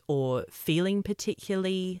closeted or feeling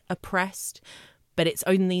particularly oppressed. But it's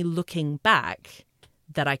only looking back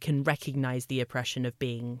that I can recognise the oppression of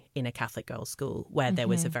being in a Catholic girls' school where there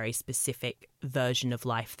was a very specific version of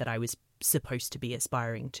life that I was supposed to be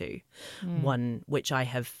aspiring to, one which I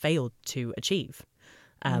have failed to achieve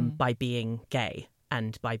by being gay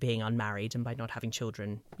and by being unmarried and by not having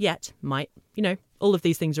children yet. All of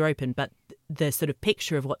these things are open, but the sort of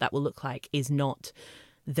picture of what that will look like is not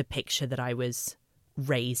the picture that I was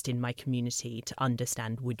raised in my community to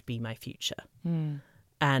understand would be my future.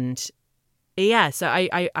 And yeah, so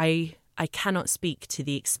I cannot speak to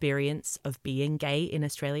the experience of being gay in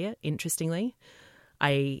Australia. Interestingly,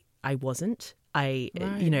 I wasn't.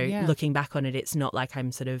 Looking back on it, it's not like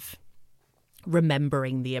I'm sort of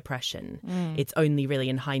remembering the oppression. It's only really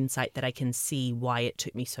in hindsight that I can see why it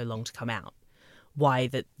took me so long to come out. Why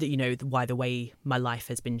why the way my life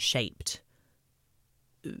has been shaped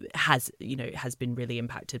has been really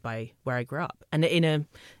impacted by where I grew up, and in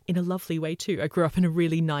a lovely way too. I grew up in a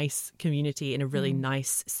really nice community in a really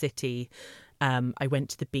nice city. I went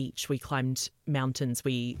to the beach, we climbed mountains,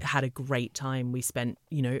 we had a great time. We spent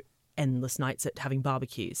endless nights at having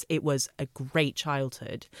barbecues. It was a great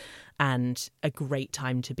childhood and a great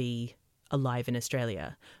time to be alive in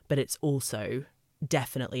Australia, but it's also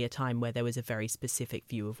definitely a time where there was a very specific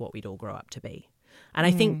view of what we'd all grow up to be. And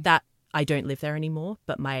I think that I don't live there anymore,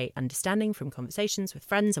 but my understanding from conversations with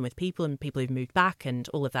friends and with people and people who've moved back and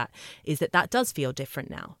all of that is that does feel different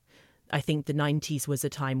now. I think the 90s was a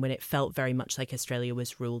time when it felt very much like Australia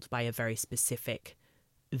was ruled by a very specific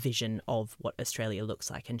vision of what Australia looks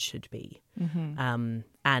like and should be.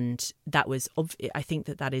 And that was, I think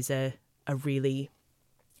that is a really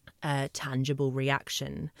tangible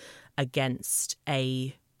reaction against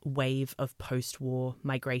a wave of post-war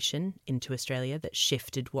migration into Australia that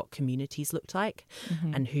shifted what communities looked like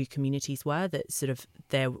and who communities were. That sort of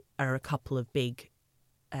there are a couple of big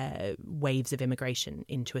waves of immigration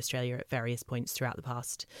into Australia at various points throughout the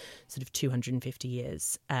past sort of 250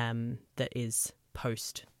 years that is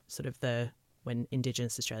post sort of when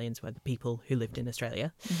Indigenous Australians were the people who lived in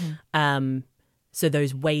Australia. So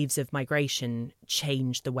those waves of migration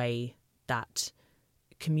changed the way that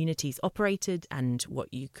communities operated and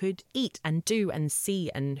what you could eat and do and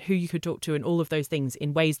see and who you could talk to and all of those things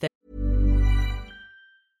in ways that...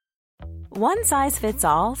 One size fits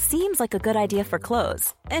all seems like a good idea for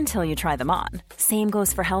clothes until you try them on. Same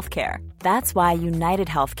goes for healthcare. That's why United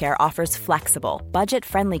Healthcare offers flexible,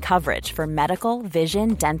 budget-friendly coverage for medical,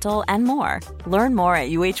 vision, dental, and more. Learn more at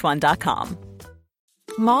uh1.com.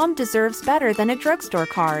 Mom deserves better than a drugstore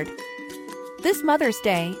card. This Mother's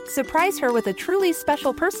Day, surprise her with a truly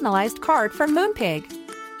special personalized card from Moonpig.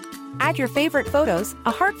 Add your favorite photos,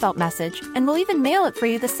 a heartfelt message, and we'll even mail it for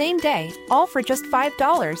you the same day, all for just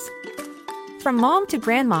 $5. From mom to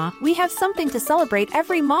grandma, we have something to celebrate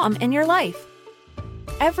every mom in your life.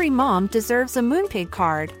 Every mom deserves a Moonpig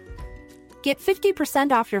card. Get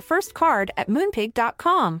 50% off your first card at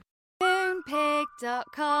Moonpig.com.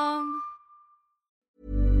 Moonpig.com.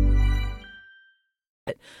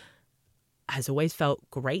 It has always felt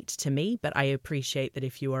great to me, but I appreciate that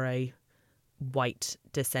if you are a white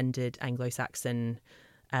descended Anglo-Saxon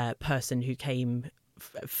person who came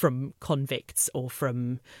from convicts or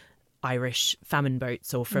from Irish famine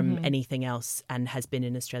boats or from anything else and has been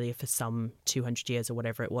in Australia for some 200 years or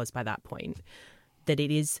whatever it was by that point, that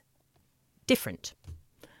it is different.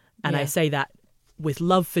 And I say that with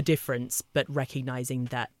love for difference, but recognising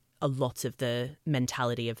that a lot of the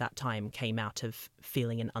mentality of that time came out of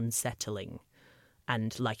feeling an unsettling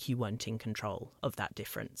and like you weren't in control of that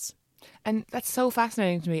difference. And that's so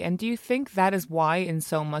fascinating to me. And do you think that is why in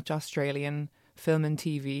so much Australian film and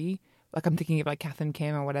TV, like I'm thinking of like Kath and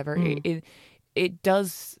Kim or whatever, it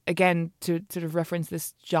does, again, to sort of reference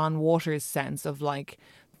this John Waters sense of like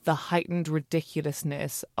the heightened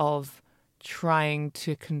ridiculousness of trying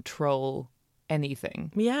to control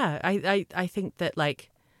anything. Yeah, I think that like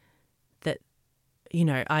that, you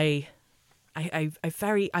know, I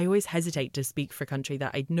always hesitate to speak for a country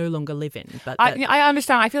that I no longer live in. But I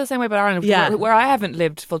understand. I feel the same way about Ireland, where I haven't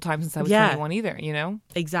lived full time since I was 21 either, you know?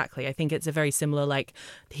 Exactly. I think it's a very similar, like,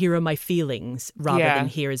 here are my feelings rather than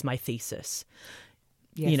here is my thesis.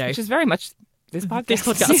 Yes, you know, which is very much this podcast. This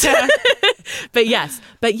podcast.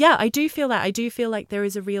 But yeah, I do feel that. I do feel like there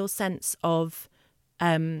is a real sense of,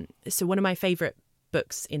 so one of my favourite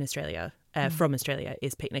books in Australia, from Australia,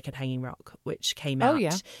 is Picnic at Hanging Rock, which came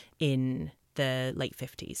out in the late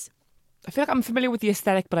 50s. I feel like I'm familiar with the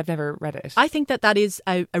aesthetic, but I've never read it. I think that is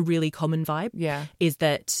a really common vibe. Yeah. Is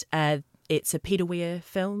that it's a Peter Weir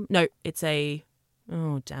film. No, it's a...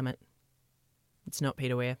 Oh, damn it. It's not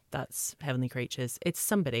Peter Weir. That's Heavenly Creatures. It's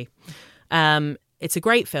somebody. It's a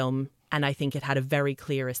great film, and I think it had a very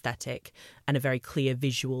clear aesthetic and a very clear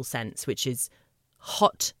visual sense, which is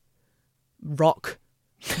hot rock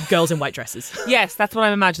girls in white dresses. Yes, that's what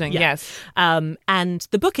I'm imagining. Yeah. Yes. And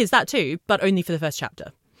the book is that too, but only for the first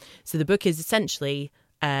chapter. So the book is essentially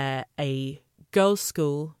a girls'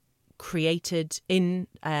 school created in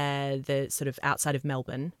the sort of outside of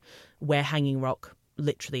Melbourne, where Hanging Rock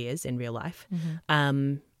literally is in real life.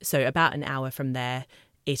 So about an hour from there,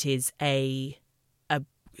 it is a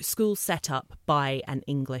school set up by an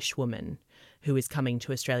English woman who is coming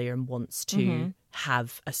to Australia and wants to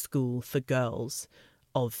have a school for girls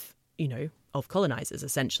of colonizers,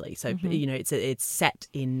 essentially. So, it's set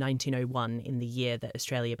in 1901, in the year that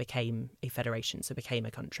Australia became a federation, so became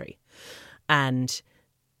a country. And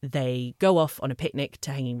they go off on a picnic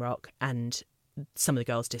to Hanging Rock, and some of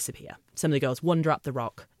the girls disappear. Some of the girls wander up the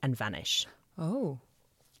rock and vanish. Oh.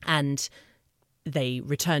 And they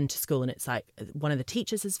return to school, and it's like one of the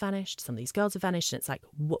teachers has vanished, some of these girls have vanished, and it's like,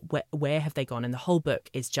 where have they gone? And the whole book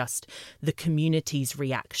is just the community's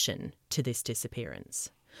reaction to this disappearance.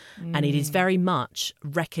 And it is very much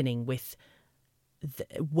reckoning with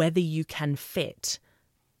whether you can fit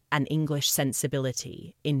an English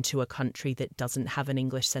sensibility into a country that doesn't have an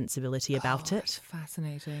English sensibility about it. That's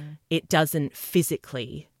fascinating. It doesn't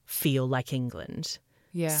physically feel like England.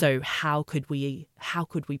 Yeah. So how could we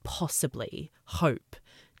possibly hope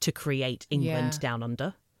to create England down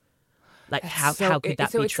under? Like, how could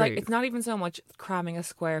that be true? Like, it's not even so much cramming a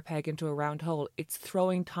square peg into a round hole. It's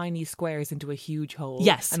throwing tiny squares into a huge hole.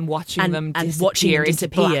 Yes. And watching them disappear into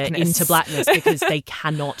blackness because they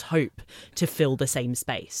cannot hope to fill the same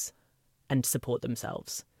space and support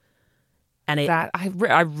themselves. And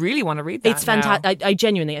I really want to read that. It's fantastic. I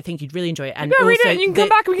genuinely, I think you'd really enjoy it. And read it, and you can come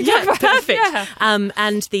back and we can talk about perfect. it. Yeah.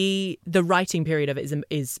 And the writing period of it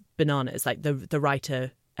is bananas. Like the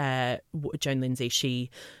writer, Joan Lindsay,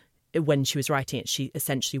 when she was writing it, she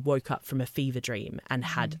essentially woke up from a fever dream and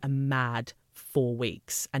had a mad 4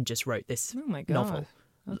 weeks and just wrote this novel,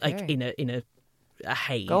 like in a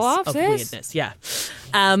haze of weirdness. Yeah.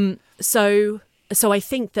 So I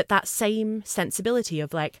think that same sensibility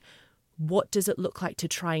of like, what does it look like to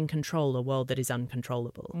try and control a world that is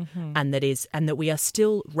uncontrollable, and that we are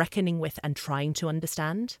still reckoning with and trying to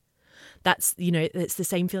understand. That's, it's the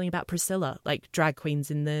same feeling about Priscilla, like drag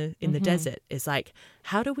queens in the desert. Is like,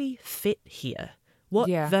 how do we fit here? What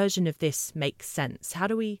version of this makes sense? How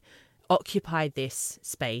do we occupy this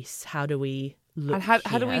space? How do we look and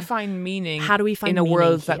how do we find meaning? How do we find in a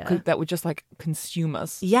world here? that would just like consume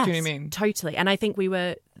us? Yes, do you know what I mean? Totally. And I think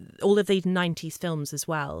all of these 90s films as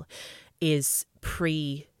well is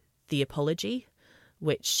pre The Apology,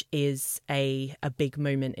 which is a big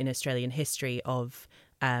moment in Australian history of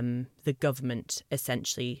the government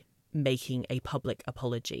essentially making a public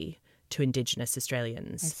apology to Indigenous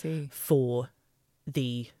Australians for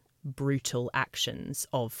the brutal actions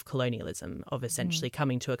of colonialism, of essentially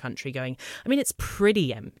coming to a country going, I mean, it's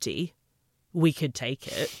pretty empty. We could take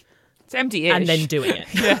it. It's empty-ish. And then doing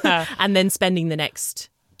it. And then spending the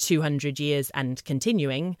next 200 years and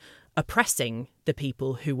continuing oppressing the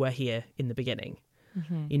people who were here in the beginning.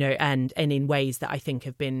 And in ways that I think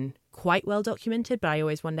have been quite well documented, but I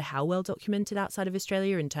always wonder how well documented outside of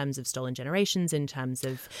Australia in terms of stolen generations, in terms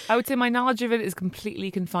of... I would say my knowledge of it is completely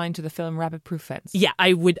confined to the film Rabbit Proof Fence. Yeah,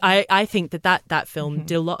 I think that film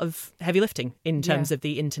did a lot of heavy lifting in terms of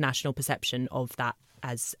the international perception of that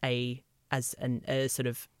as a sort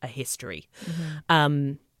of a history.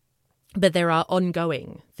 But there are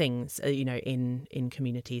ongoing things, in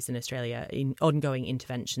communities in Australia, in ongoing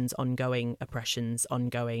interventions, ongoing oppressions,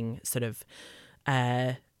 ongoing sort of.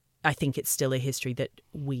 I think it's still a history that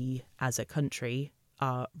we, as a country,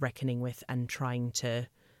 are reckoning with and trying to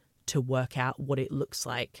work out what it looks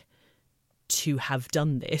like to have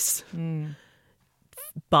done this.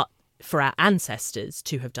 But for our ancestors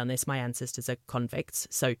to have done this, my ancestors are convicts,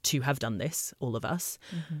 so to have done this, all of us,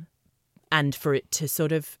 and for it to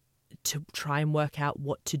sort of. To try and work out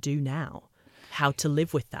what to do now, how to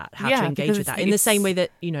live with that, how to engage with that, in the same way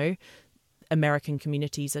that American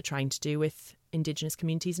communities are trying to do with Indigenous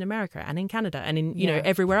communities in America and in Canada and in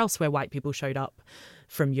everywhere else where white people showed up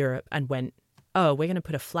from Europe and went, oh, we're going to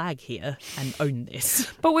put a flag here and own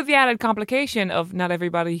this. But with the added complication of not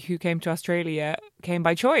everybody who came to Australia came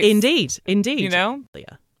by choice. Indeed. Yeah.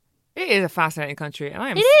 It is a fascinating country. And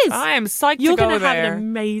I am psyched You're to go there. You're going to have an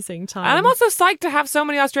amazing time. And I'm also psyched to have so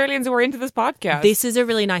many Australians who are into this podcast. This is a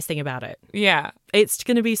really nice thing about it. Yeah. It's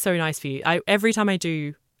going to be so nice for you. Every time I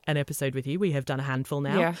do an episode with you, we have done a handful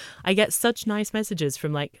now. Yeah. I get such nice messages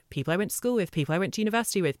from like people I went to school with, people I went to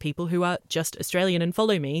university with, people who are just Australian and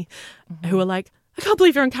follow me, who are like, I can't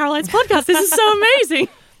believe you're on Caroline's podcast. This is so amazing.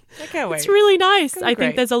 I can't wait. It's really nice. I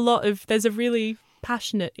great. think there's a really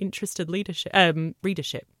passionate, interested readership,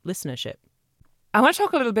 listenership. I want to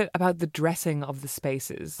talk a little bit about the dressing of the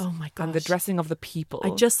spaces. Oh my gosh. And the dressing of the people. I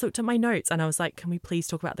just looked at my notes and I was like, can we please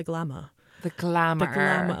talk about the glamour? The glamour. The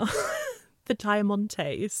glamour. The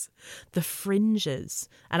diamantes, the fringes.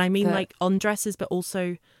 And I mean like on dresses, but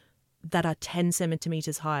also that are 10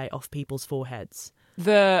 centimetres high off people's foreheads.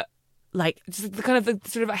 Just the kind of the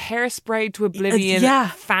sort of a hairspray to oblivion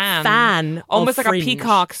fan. Almost like fringe. a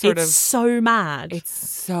peacock sort It's so mad. It's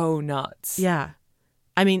so nuts. Yeah.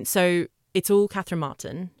 I mean, so it's all Catherine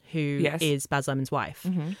Martin, who Yes. is Baz Luhrmann's wife,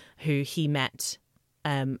 who he met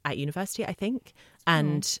at university, I think,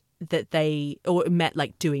 and that they met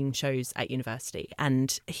like doing shows at university,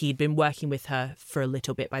 and he'd been working with her for a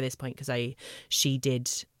little bit by this point because she did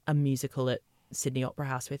a musical at Sydney Opera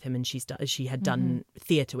House with him, and she had done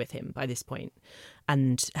theatre with him by this point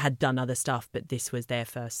and had done other stuff, but this was their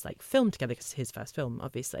first like film together, because his first film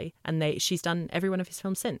obviously, and she's done every one of his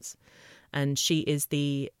films since, and she is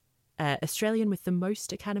the Australian with the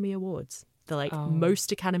most Academy Awards, the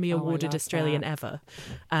most Academy Awarded Australian ever,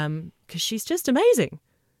 because she's just amazing.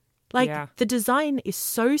 The design is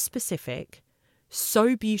so specific,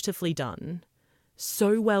 so beautifully done,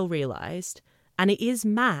 so well realised. And it is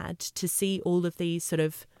mad to see all of these sort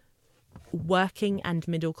of working and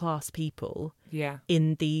middle class people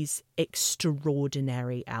in these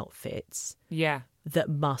extraordinary outfits that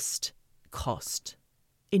must cost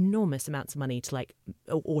enormous amounts of money to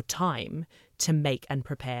or time to make and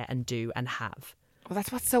prepare and do and have. Well,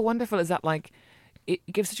 that's what's so wonderful, is that it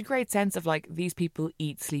gives such a great sense of these people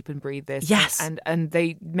eat, sleep and breathe this. Yes. And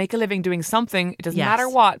they make a living doing something. It doesn't matter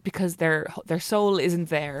what, because their soul isn't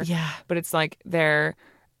there. Yeah. But it's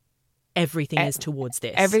everything is towards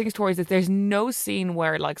this. Everything's towards this. There's no scene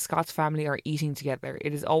where Scott's family are eating together.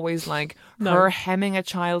 It is always her hemming a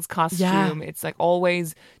child's costume. It's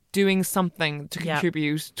always doing something to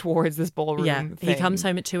contribute towards this ballroom thing. He comes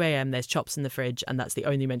home at 2 a.m, there's chops in the fridge, and that's the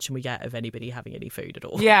only mention we get of anybody having any food at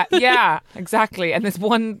all. Yeah, exactly. And there's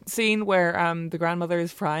one scene where the grandmother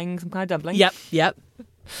is frying some kind of dumpling. Yep.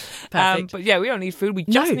 Perfect. But we don't need food. We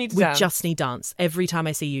just need to dance. We just need dance. Every time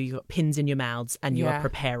I see you, you've got pins in your mouths and you are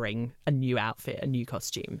preparing a new outfit, a new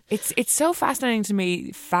costume. It's so fascinating to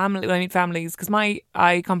me, when I meet families, because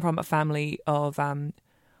I come from a family of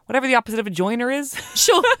whatever the opposite of a joiner is.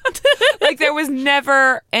 Sure. There was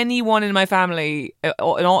never anyone in my family, in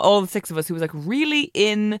all the six of us, who was really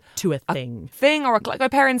to a thing. Or my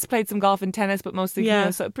parents played some golf and tennis, but mostly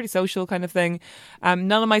pretty social kind of thing.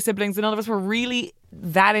 None of my siblings and none of us were really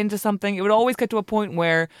that into something. It would always get to a point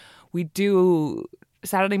where we do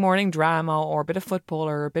Saturday morning drama or a bit of football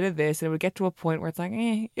or a bit of this, and it would get to a point where it's I'm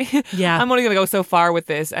only going to go so far with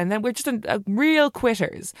this, and then we're just real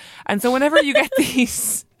quitters. And so whenever you get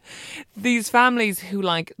these families who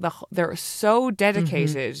they're so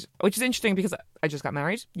dedicated, which is interesting because I just got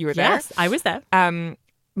married. You were there. Yes, I was there.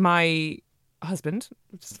 My husband,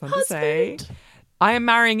 which is fun to say, I am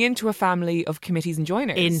marrying into a family of committees and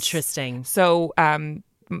joiners. Interesting. So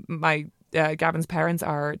my Gavin's parents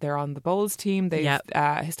they're on the bowls team. They've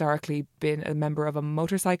historically been a member of a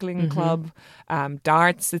motorcycling club,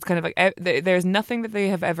 darts. It's kind of there's nothing that they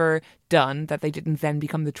have ever done that they didn't then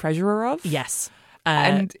become the treasurer of. Yes.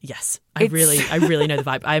 And yes, I really know the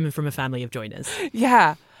vibe. I am from a family of joiners.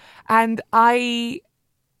 Yeah. And I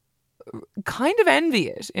kind of envy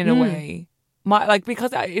it in a way.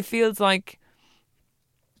 Because it feels like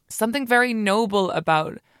something very noble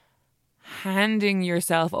about handing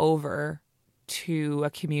yourself over to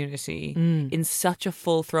a community in such a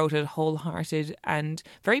full-throated, wholehearted and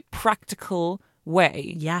very practical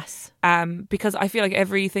way. Yes. Because I feel like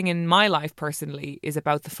everything in my life personally is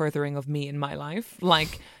about the furthering of me in my life.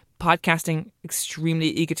 Podcasting,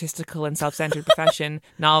 extremely egotistical and self-centered profession.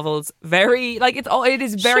 Novels, it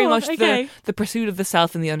is very much the pursuit of the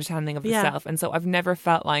self and the understanding of the self. And so I've never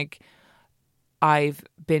felt like I've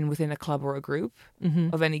been within a club or a group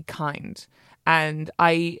of any kind. And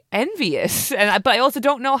I envy it. But I also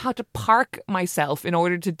don't know how to park myself in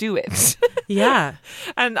order to do it. Yeah.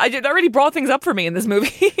 And that really brought things up for me in this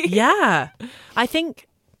movie. Yeah. I think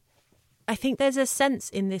there's a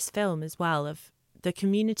sense in this film as well of the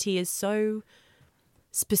community is so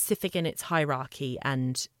specific in its hierarchy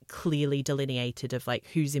and clearly delineated of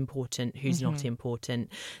who's important, who's not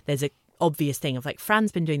important. There's obvious thing of like,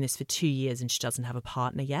 Fran's been doing this for 2 years and she doesn't have a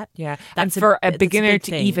partner yet. Yeah. That's and for a beginner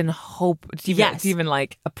to thing. even hope, to even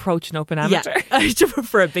like approach an open amateur. Yeah.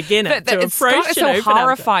 For a beginner to approach Scott is an so open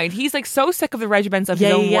horrified. amateur. He's like so sick of the regiments of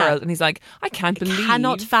his own world. And he's like, I can't believe.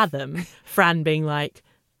 Cannot fathom Fran being like,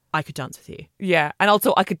 I could dance with you. Yeah. And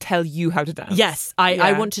also I could tell you how to dance. Yes.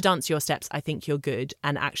 I want to dance your steps. I think you're good.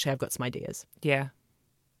 And actually I've got some ideas. Yeah.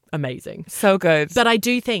 Amazing. So good. But I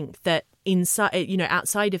do think that inside, you know,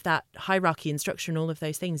 outside of that hierarchy and structure and all of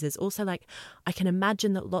those things, there's also like, I can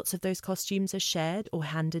imagine that lots of those costumes are shared or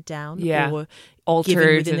handed down or altered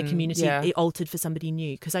given within the community, yeah. altered for somebody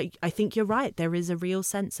new. Because I think you're right. There is a real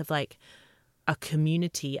sense of like a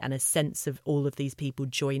community and a sense of all of these people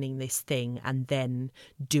joining this thing and then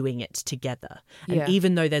doing it together. And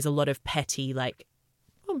even though there's a lot of petty, like,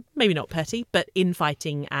 well, maybe not petty, but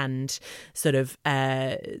infighting and sort of,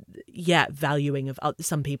 valuing of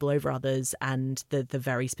some people over others and the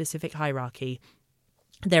very specific hierarchy,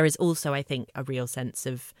 there is also, I think, a real sense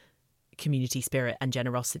of community spirit and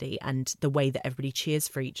generosity and the way that everybody cheers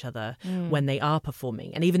for each other when they are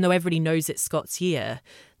performing. And even though everybody knows it's Scott's year,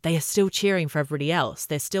 they are still cheering for everybody else.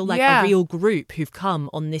 They're still like a real group who've come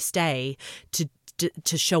on this day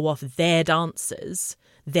to show off their dancers,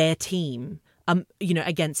 their team,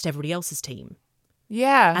 against everybody else's team.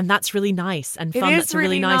 Yeah. And that's really nice and fun. That's a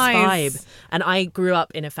really nice vibe. And I grew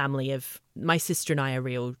up in a family of, my sister and I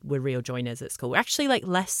were real joiners at school. We're actually like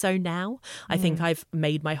less so now. I think I've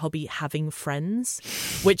made my hobby having friends,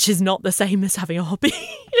 which is not the same as having a hobby.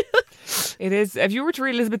 It is. If you were to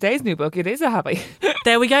read Elizabeth Day's new book, it is a hobby.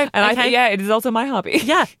 There we go. And okay. it is also my hobby.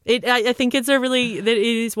 Yeah, I think it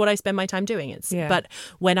is what I spend my time doing. But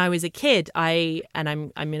when I was a kid, I'm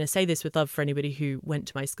going to say this with love for anybody who went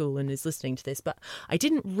to my school and is listening to this, but I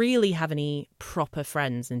didn't really have any proper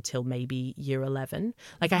friends until maybe year 11.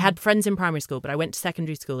 Like I had friends in primary school, but I went to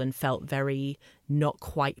secondary school and felt very not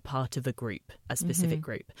quite part of a specific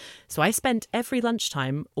group. So I spent every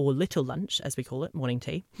lunchtime, or little lunch as we call it, morning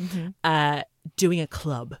tea, doing a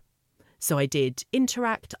club. So I did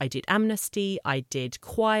Interact, I did Amnesty, I did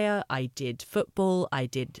choir, I did football, I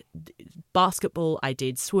did basketball, I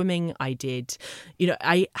did swimming,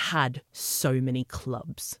 I had so many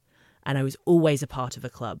clubs and I was always a part of a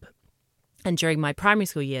club. And during my primary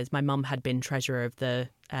school years, my mum had been treasurer of the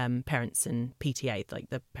parents and PTA, like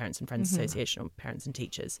the Parents and Friends Association, or parents and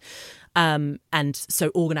teachers. And so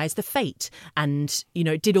organised the fete and,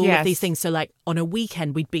 did all of these things. So like on a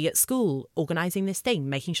weekend, we'd be at school organising this thing,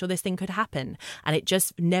 making sure this thing could happen. And it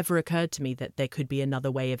just never occurred to me that there could be another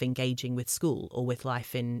way of engaging with school or with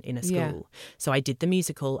life in a school. Yeah. So I did the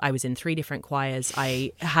musical. I was in 3 different choirs.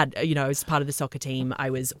 I had, I was part of the soccer team. I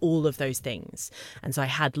was all of those things. And so I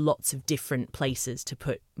had lots of different places to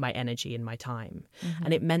put my energy and my time.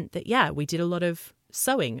 And it meant that, we did a lot of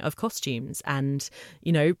sewing of costumes and,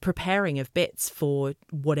 preparing of bits for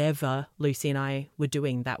whatever Lucy and I were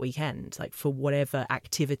doing that weekend, like for whatever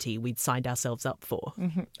activity we'd signed ourselves up for.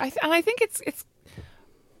 Mm-hmm. I think it's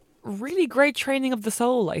really great training of the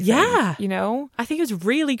soul, I think. Yeah. I think it was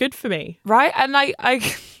really good for me. Right? And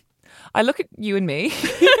I look at you and me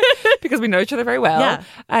because we know each other very well. Yeah.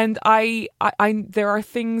 And I there are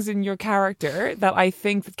things in your character that I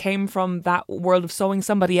think that came from that world of sewing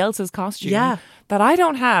somebody else's costume that I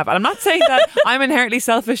don't have. And I'm not saying that I'm inherently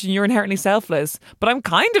selfish and you're inherently selfless, but I'm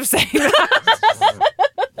kind of saying that.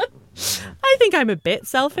 I think I'm a bit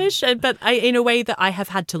selfish, but in a way that I have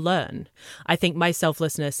had to learn. I think my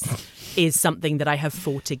selflessness is something that I have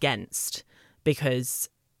fought against because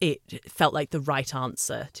it felt like the right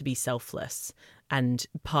answer to be selfless. And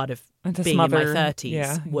part of being in my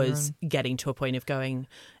 30s was getting to a point of going,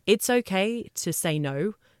 it's okay to say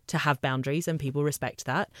no, to have boundaries, and people respect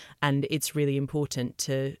that. And it's really important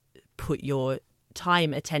to put your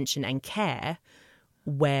time, attention and care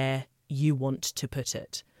where you want to put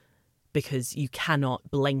it, because you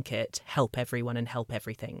cannot blanket help everyone and help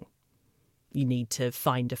everything. You need to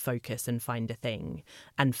find a focus and find a thing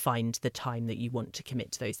and find the time that you want to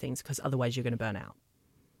commit to those things, because otherwise you're going to burn out.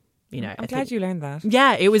 I'm glad you learned that.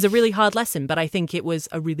 Yeah, it was a really hard lesson, but I think it was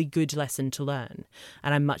a really good lesson to learn.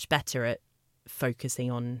 And I'm much better at focusing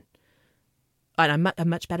on, and I'm a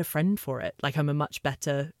much better friend for it. Like I'm a much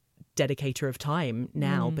better dedicator of time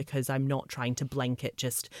now because I'm not trying to blanket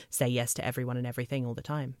just say yes to everyone and everything all the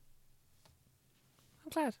time. I'm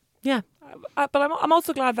glad. Yeah. But I'm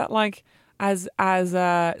also glad that, like, as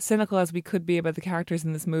cynical as we could be about the characters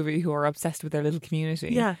in this movie who are obsessed with their little community.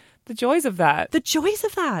 Yeah. The joys of that. The joys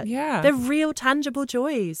of that. Yeah. They're real tangible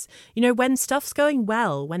joys. You know, when stuff's going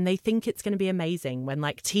well, when they think it's going to be amazing, when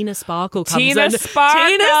like Tina Sparkle comes Tina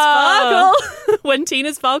Sparkle! When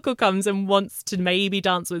Tina Sparkle comes and wants to maybe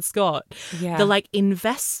dance with Scott, the like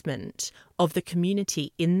investment of the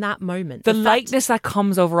community in that moment. The lightness that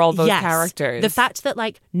comes over all those characters. The fact that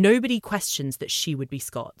like nobody questions that she would be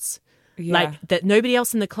Scott's. Yeah. Like that nobody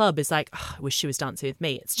else in the club is like, oh, I wish she was dancing with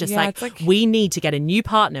me. It's just it's like, we need to get a new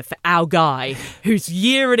partner for our guy whose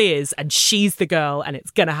year it is and she's the girl and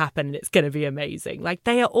it's going to happen and it's going to be amazing. Like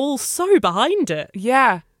they are all so behind it.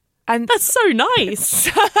 Yeah. And that's so nice.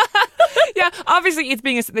 Yeah, obviously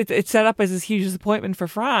it's set up as this huge disappointment for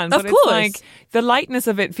Fran, but of course. It's like the lightness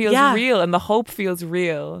of it feels real and the hope feels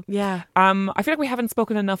real. Yeah. I feel like we haven't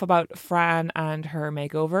spoken enough about Fran and her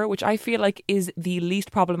makeover, which I feel like is the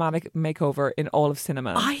least problematic makeover in all of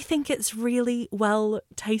cinema. I think it's really well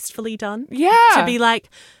tastefully done. Yeah. To be like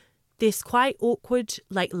this quite awkward,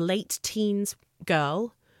 like late teens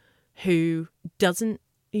girl who doesn't,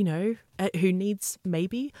 you know, who needs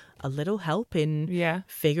maybe a little help in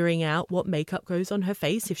figuring out what makeup goes on her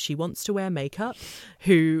face if she wants to wear makeup,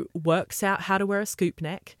 who works out how to wear a scoop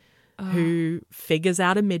neck, who figures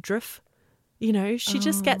out a midriff. You know, she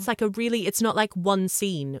just gets like it's not like one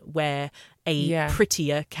scene where a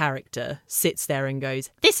prettier character sits there and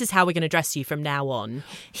goes, this is how we're going to dress you from now on.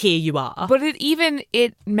 Here you are. But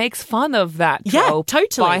it makes fun of that trope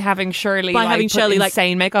totally. by having Shirley put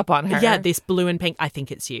insane makeup on her. Yeah, this blue and pink. I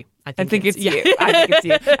think it's you. I think it's you. I think it's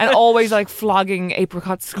you. And always like flogging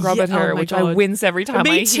apricot scrub at her, which God. I wince every time I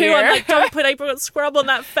hear. Me too. I'm like, don't put apricot scrub on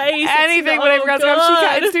that face. Anything with apricot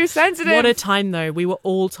scrub, it's too sensitive. What a time though. We were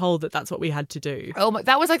all told that that's what we had to do. Oh my,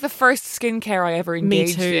 that was like the first skincare I ever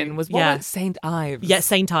engaged in. Was St. Ives. Yeah,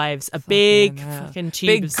 St. Ives. A big fucking tube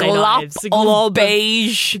big of St. glob Ives. A glob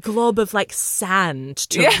beige. A glob of like sand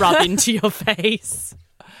to rub into your face.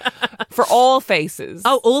 For all faces.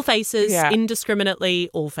 Oh, all faces. Indiscriminately,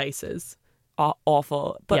 all faces.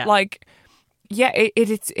 Awful. But like,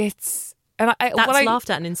 it's and that's laughed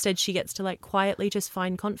at, and instead she gets to like quietly just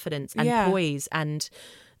find confidence and poise and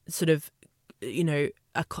sort of, you know,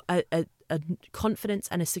 a confidence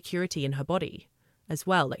and a security in her body as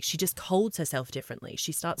well. Like she just holds herself differently.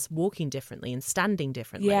 She starts walking differently and standing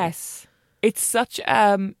differently. Yes, it's such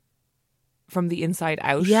from the inside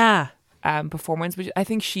out. Performance, which I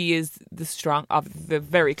think she is the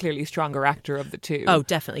very clearly stronger actor of the two. Oh,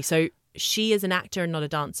 definitely. So she is an actor and not a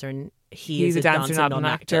dancer, and he's a dancer, not an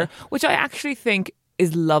actor, which I actually think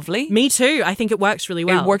is lovely. Me too. I think it works really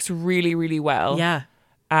well. It works really, really well. Yeah.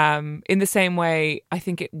 In the same way, I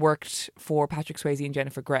think it worked for Patrick Swayze and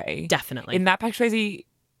Jennifer Grey. Definitely. In that Patrick Swayze,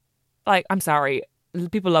 like, I'm sorry,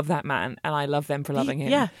 people love that man, and I love them for loving him.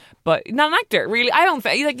 Yeah. But not an actor, really. I don't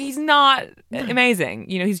think, like, he's not amazing.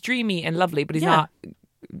 You know, he's dreamy and lovely, but he's not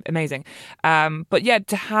amazing. But yeah,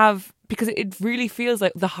 to have, because it really feels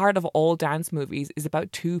like the heart of all dance movies is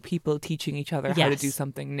about two people teaching each other how to do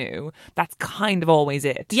something new. That's kind of always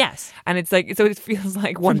it. Yes. And it's like, so it feels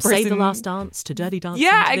like one person... From Save the Last Dance to Dirty Dancing.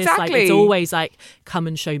 Yeah, to this, exactly. like, it's always like, come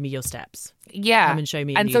and show me your steps. Yeah. Come and show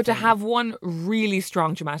me a And new so to thing. have one really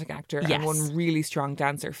strong dramatic actor and one really strong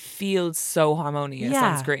dancer feels so harmonious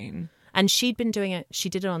on screen. And she'd been doing it, she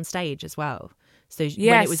did it on stage as well. So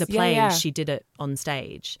when it was a play, she did it on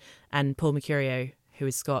stage. And Paul Mercurio, who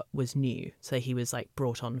is Scott, was new. So he was like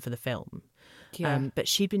brought on for the film. Yeah. But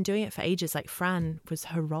she'd been doing it for ages. Like Fran was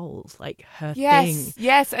her role, like her thing.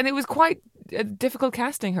 Yes, and it was quite difficult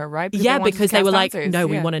casting her, right? Because they were like, dancers. no,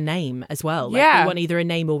 we want a name as well. Like, we want either a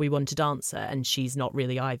name or we want a dancer, and she's not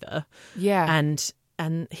really either. Yeah.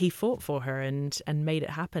 And he fought for her and made it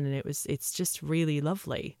happen, and it's just really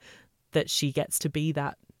lovely that she gets to be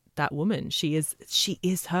that woman. She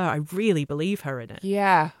is her. I really believe her in it.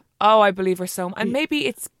 Yeah. Oh, I believe her so much. And maybe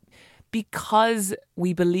it's because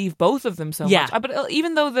we believe both of them so much. But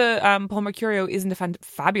even though the Paul Mercurio isn't a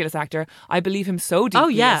fabulous actor, I believe him so deeply. Oh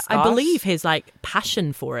yeah, as Scott. I believe his like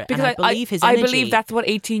passion for it, because and I believe his energy. I believe that's what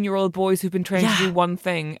 18-year-old boys who've been trained to do one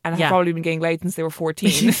thing and have probably been getting laid since they were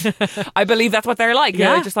 14. I believe that's what they're like.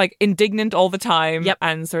 Yeah. They're just like indignant all the time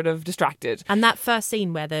and sort of distracted. And that first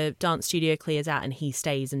scene where the dance studio clears out and he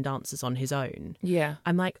stays and dances on his own. Yeah,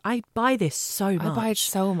 I'm like, I buy this so much. I buy it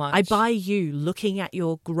so much. I buy you looking at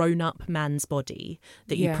your grown-up man's body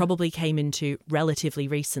that you probably came into relatively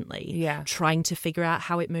recently, trying to figure out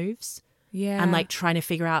how it moves. Yeah. And like trying to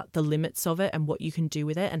figure out the limits of it and what you can do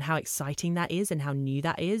with it and how exciting that is and how new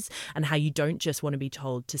that is and how you don't just want to be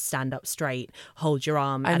told to stand up straight, hold your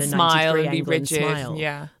arm and at a smile 90-degree and be angle and rigid. smile.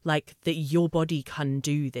 Yeah. Like that your body can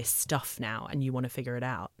do this stuff now and you want to figure it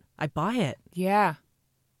out. I buy it. Yeah.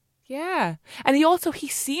 Yeah. And he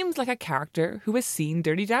seems like a character who has seen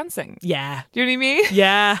Dirty Dancing. Yeah. Do you know what I mean?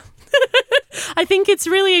 Yeah. I think it's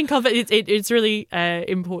really it's really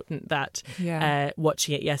important that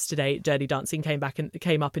watching it yesterday, Dirty Dancing came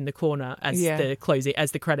up in the corner as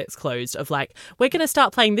the credits closed of like, we're going to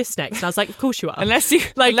start playing this next. And I was like, of course you are. Unless you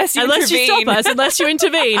stop us, unless you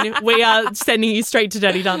intervene, we are sending you straight to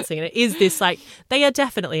Dirty Dancing. And it is this like, they are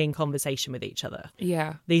definitely in conversation with each other.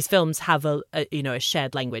 Yeah. These films have a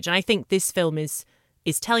shared language. And I think this film is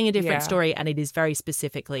telling a different story and it is very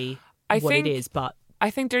specifically it is, but I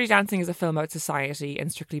think Dirty Dancing is a film about society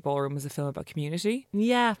and Strictly Ballroom is a film about community.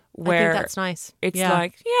 Yeah, where I think that's nice. It's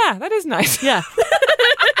like, that is nice. Yeah.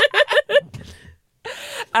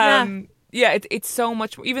 It's so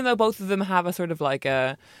much, even though both of them have a sort of like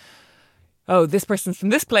this person's from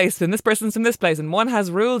this place and this person's from this place and one has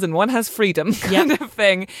rules and one has freedom kind of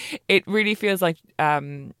thing. It really feels like,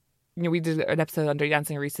 we did an episode on Dirty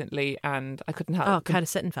Dancing recently and I couldn't help. Oh,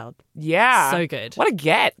 Curtis Sittenfeld. Yeah. So good. What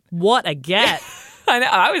a get. I know.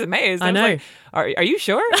 I was amazed. I know. Like, are you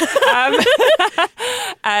sure?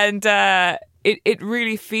 And it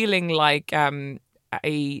really feeling like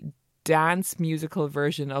a dance musical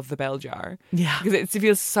version of The Bell Jar. Yeah. Because it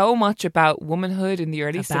feels so much about womanhood in the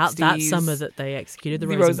early 60s. About that summer that they executed the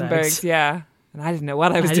Rosenbergs. Yeah. And I didn't know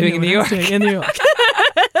what I was doing in New York.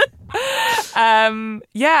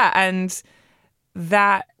 And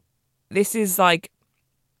that this is like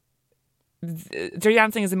Dirty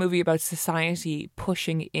Dancing is a movie about society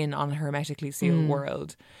pushing in on a hermetically sealed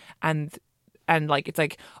world, and like it's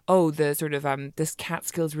like, the sort of this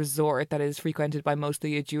Catskills resort that is frequented by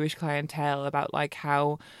mostly a Jewish clientele, about like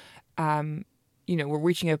how we're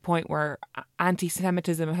reaching a point where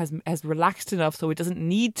anti-Semitism has relaxed enough so it doesn't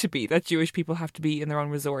need to be that Jewish people have to be in their own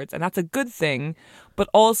resorts, and that's a good thing. But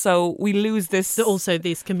also we lose this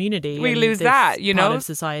community. We lose that, part of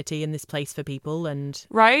society and this place for people, and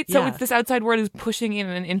right. So it's this outside world is pushing in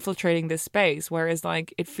and infiltrating this space, whereas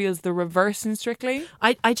like it feels the reverse in Strictly.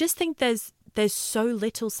 I just think there's so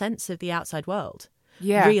little sense of the outside world.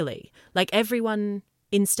 Yeah, really. Like everyone,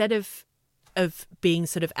 instead of being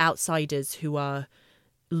sort of outsiders who are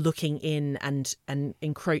looking in and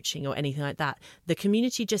encroaching or anything like that, the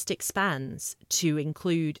community just expands to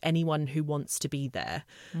include anyone who wants to be there.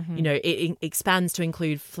 Mm-hmm. It expands to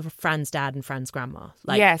include Fran's dad and Fran's grandma.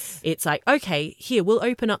 Like, yes. It's like, okay, here, we'll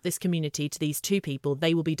open up this community to these two people.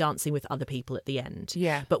 They will be dancing with other people at the end.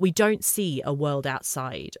 Yeah. But we don't see a world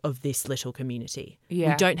outside of this little community. Yeah.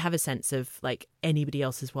 We don't have a sense of like anybody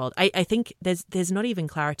else's world. I think there's not even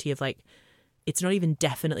clarity of like, it's not even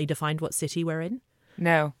definitely defined what city we're in.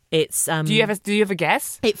 No. It's Do you have a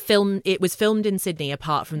guess? It was filmed in Sydney,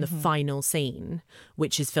 apart from the final scene,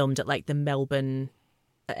 which is filmed at like the Melbourne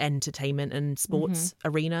Entertainment and Sports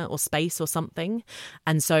Arena or space or something.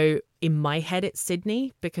 And so in my head it's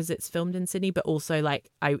Sydney because it's filmed in Sydney, but also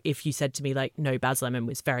like if you said to me like, no, Baz Luhrmann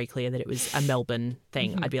was very clear that it was a Melbourne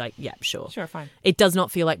thing, I'd be like, yeah, sure. Sure, fine. It does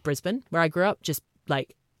not feel like Brisbane where I grew up, just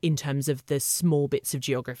like in terms of the small bits of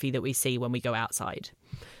geography that we see when we go outside.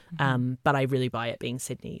 But I really buy it being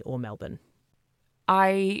Sydney or Melbourne.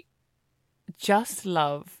 I just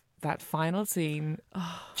love that final scene.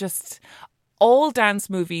 Just all dance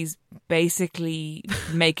movies basically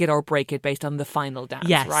make it or break it based on the final dance,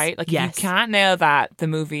 right? Like if you can't nail that, the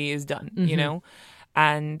movie is done, you know?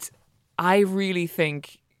 And I really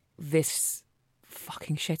think this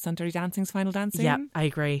fucking shits on Dirty Dancing's final dance scene. Yeah, I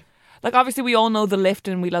agree. Like, obviously, we all know the lift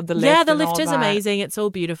and we love the lift. Yeah, the lift is amazing. It's all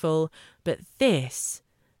beautiful. But this,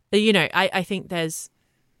 I think there's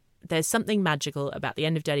something magical about the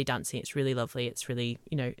end of Dirty Dancing. It's really lovely. It's really,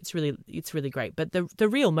 it's really great. But the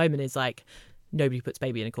real moment is like, nobody puts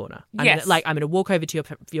baby in a corner. I'm going to walk over to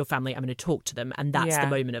your family. I'm going to talk to them. And that's the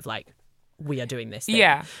moment of like, we are doing this thing.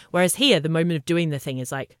 Yeah. Whereas here, the moment of doing the thing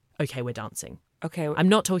is like, okay, we're dancing. Okay. I'm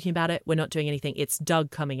not talking about it. We're not doing anything. It's Doug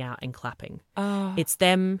coming out and clapping. Oh. It's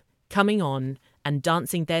them coming on and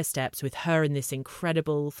dancing their steps with her in this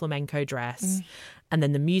incredible flamenco dress, and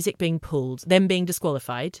then the music being pulled, them being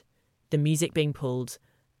disqualified, the music being pulled,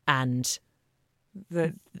 and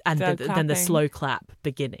then the slow clap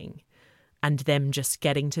beginning, and them just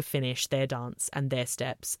getting to finish their dance and their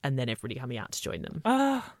steps, and then everybody coming out to join them.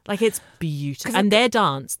 Like, it's beautiful. And that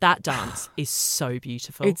dance is so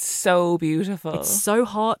beautiful. It's so beautiful. It's so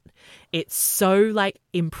hot. It's so like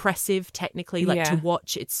impressive technically, like to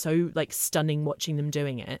watch. It's so like stunning watching them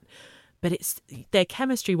doing it. but it's their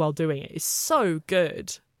chemistry while doing it is so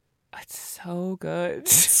good. It's so good.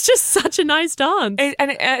 It's just such a nice dance.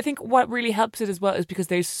 And I think what really helps it as well is because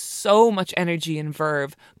there's so much energy and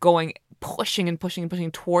verve going, pushing and pushing and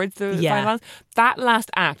pushing towards the final dance. That last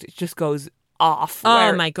act, it just goes off.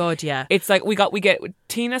 Oh my God, yeah. It's like we get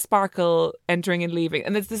Tina Sparkle entering and leaving.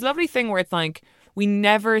 And there's this lovely thing where it's like, we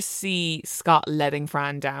never see Scott letting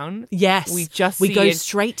Fran down. Yes. We go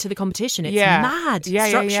straight to the competition. It's mad.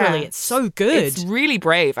 Structurally, it's so good. It's really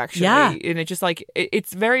brave, actually. Yeah. And it just like,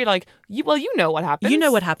 it's very like, you know what happens. You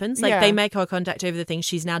know what happens. Like they make eye contact over the thing.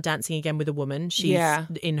 She's now dancing again with a woman. She's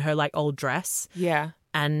in her like old dress. Yeah.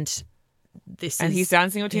 And he's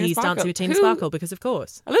dancing with Tina Sparkle. He's dancing with Tina Sparkle because, of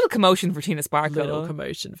course. A little commotion for Tina Sparkle.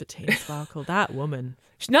 That woman.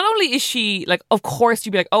 Not only is she, like, of course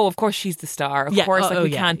you'd be like, oh, of course she's the star. Of course,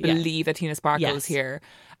 we can't believe that Tina Sparkle is here.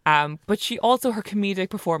 But she also, her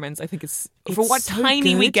comedic performance, I think is, for what so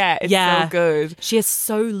tiny good. We get, it's so good. She has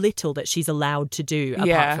so little that she's allowed to do,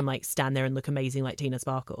 apart from, like, stand there and look amazing like Tina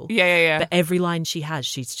Sparkle. Yeah. But every line she has,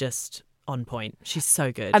 she's just on point. She's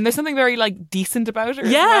so good. And there's something very, like, decent about her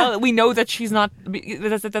as well. We know that she's not,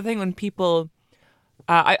 that's the thing when people,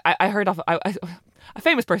 I heard of a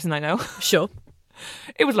famous person I know. Sure.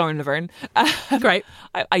 It was Lauren Laverne. Great.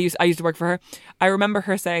 I used to work for her. I remember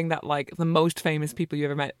her saying that like the most famous people you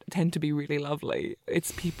ever met tend to be really lovely.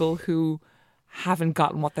 It's people who haven't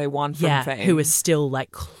gotten what they want from fame. Who are still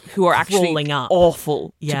like who are actually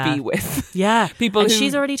awful to be with. Yeah. People and who,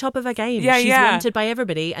 she's already top of her game. Yeah, she's wanted by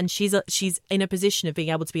everybody, and she's in a position of being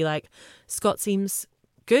able to be like, Scott seems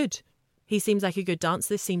good. He seems like a good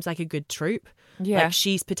dancer. This seems like a good troupe. Yeah. Like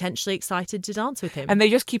she's potentially excited to dance with him. And they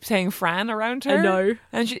just keep saying Fran around her. I know.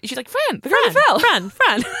 And she's like, Fran, the girl who fell.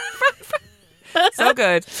 Fran. So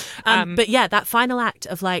good. But yeah, that final act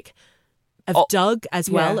of like, Doug as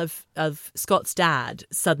well, of Scott's dad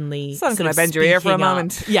suddenly can I bend your ear for a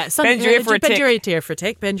moment? Yeah, bend your ear for a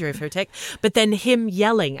tick. Bend your ear for a tick. But then him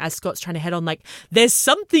yelling as Scott's trying to head on like, there's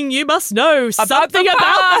something you must know. Something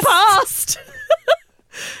about the past.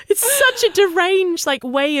 It's such a deranged like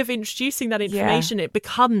way of introducing that information. It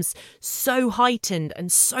becomes so heightened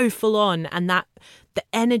and so full on, and that the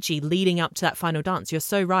energy leading up to that final dance, you're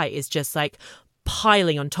so right, is just like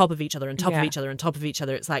piling on top of each other, on top of each other, on top of each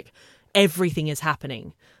other. It's like everything is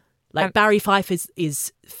happening. Like Barry Fife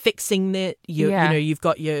is fixing it. You know, you've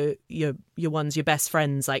got your ones, your best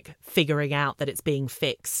friends, like figuring out that it's being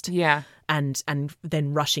fixed. Yeah, and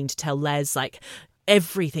then rushing to tell Les like.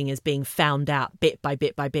 Everything is being found out bit by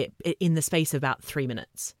bit by bit in the space of about 3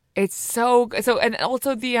 minutes. It's so, and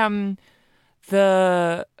also the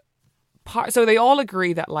part. So they all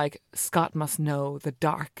agree that like Scott must know the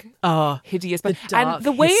dark, hideous, but and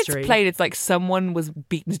the way it's played, it's like someone was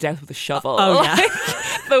beaten to death with a shovel. Oh yeah,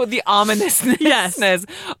 the ominousness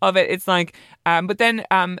of it. It's like, but then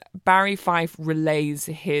Barry Fife relays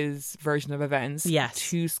his version of events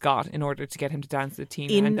to Scott in order to get him to dance with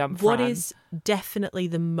Tina and dump Fran. What is definitely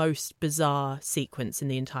the most bizarre sequence in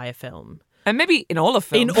the entire film, and maybe in all of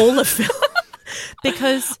film.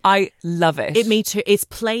 Because I love it. Me too. It's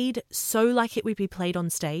played so like it would be played on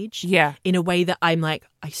stage. Yeah. In a way that I'm like,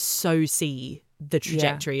 I so see the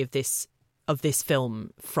trajectory of this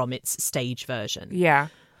film from its stage version. Yeah.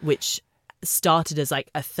 Which started as like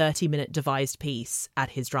a 30-minute devised piece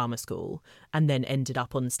at his drama school and then ended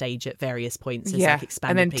up on stage at various points as like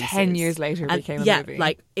expanded and then pieces. 10 years later became a movie.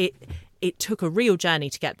 Like it took a real journey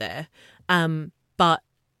to get there. But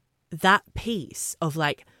that piece of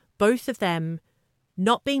like both of them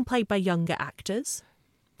not being played by younger actors,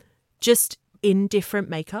 just in different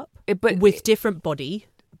makeup, with different body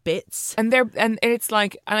bits, and it's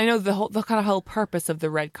like, and I know the kind of whole purpose of the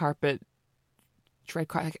red curtain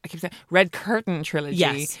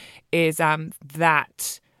trilogy is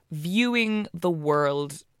that viewing the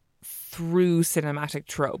world through cinematic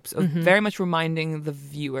tropes of very much reminding the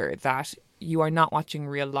viewer that you are not watching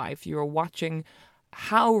real life, you are watching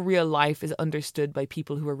how real life is understood by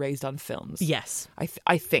people who are raised on films. Yes.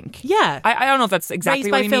 I think. Yeah. I don't know if that's exactly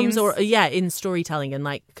raised what by he films means. or in storytelling, and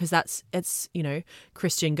like, because it's, you know,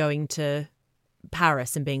 Christian going to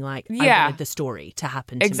Paris and being like, I wanted the story to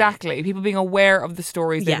happen to me. People being aware of the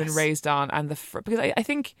stories they've been raised on, and because I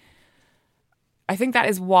think that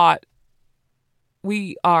is what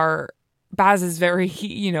we are. Baz is very,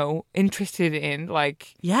 you know, interested in,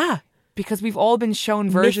 like, because we've all been shown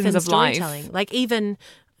versions of life. Like, even,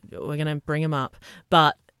 we're going to bring them up,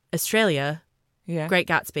 but Australia, Great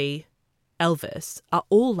Gatsby, Elvis are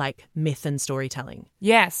all like myth and storytelling.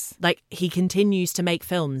 Yes. Like, he continues to make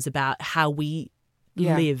films about how we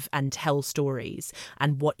live and tell stories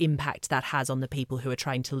and what impact that has on the people who are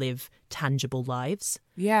trying to live tangible lives.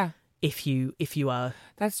 Yeah. if you are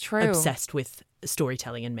That's true. obsessed with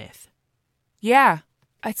storytelling and myth. Yeah.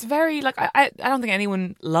 It's very, like, I don't think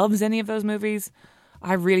anyone loves any of those movies.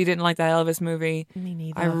 I really didn't like that Elvis movie. Me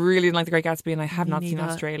neither. I really didn't like The Great Gatsby, and I have Me not seen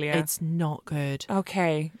neither. Australia. It's not good.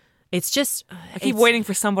 Okay. It's just... I keep waiting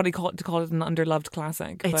for somebody to call it an underloved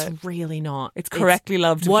classic. It's but really not. It's correctly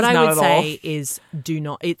loved. What I not would at all. say is do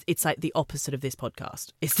not... It's like the opposite of this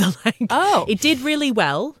podcast. It's the like... Oh. It did really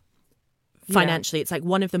well financially. Yeah. It's like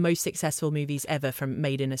one of the most successful movies ever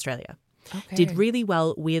made in Australia. Okay. Did really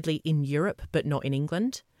well, weirdly, in Europe, but not in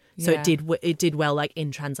England. So Yeah. it did well, like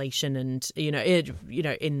in translation and in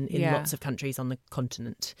Yeah. lots of countries on the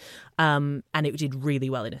continent, and it did really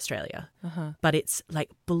well in Australia. But it's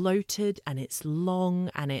like bloated and it's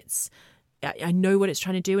long and I know what it's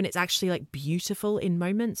trying to do and it's actually like beautiful in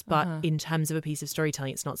moments, but in terms of a piece of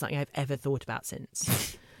storytelling, it's not something I've ever thought about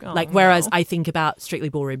since. Whereas I think about Strictly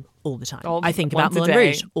Ballroom all the time. I think about once a Moulin day.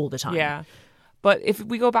 Rouge all the time. Yeah. But if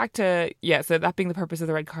we go back to, so that being the purpose of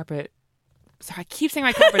the red carpet. Sorry, I keep saying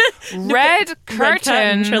red carpet. Red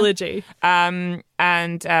curtain trilogy. And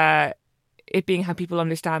it being how people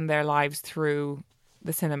understand their lives through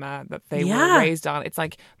the cinema that they were raised on. It's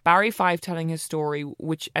like Barry Fife telling his story,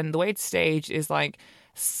 and the way it's staged is like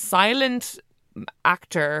silent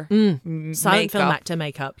actor Silent film actor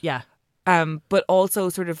makeup, yeah. But also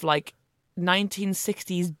sort of like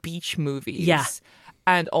 1960s beach movies. Yeah.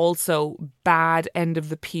 And also bad end of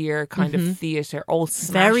the pier kind of theatre, all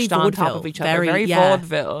smashed Very on top vaudeville. of each other. Very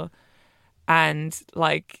vaudeville. And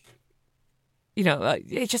like,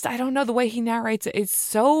 it's just, I don't know, the way he narrates it is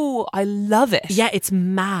so, I love it. Yeah, it's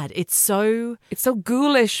mad. It's so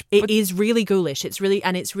ghoulish. It is really ghoulish. It's really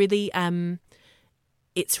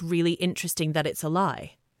interesting that it's a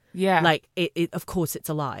lie. Yeah. Like, of course it's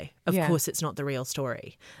a lie. Of course it's not the real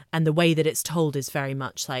story. And the way that it's told is very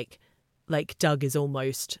much like Doug is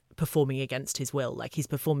almost performing against his will. Like he's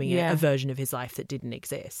performing a version of his life that didn't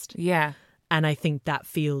exist. Yeah. And I think that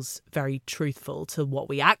feels very truthful to what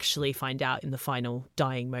we actually find out in the final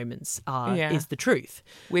dying moments is the truth.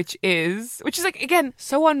 Which is like, again,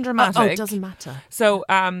 so undramatic. Oh, it doesn't matter. So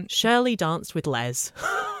Shirley danced with Les.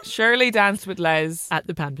 Shirley danced with Les at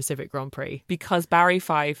the Pan Pacific Grand Prix. Because Barry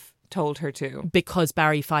Fife told her to. Because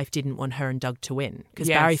Barry Fife didn't want her and Doug to win. Because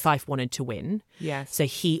Barry Fife wanted to win. Yes. So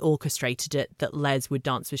he orchestrated it that Les would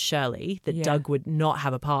dance with Shirley, that Doug would not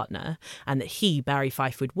have a partner, and that Barry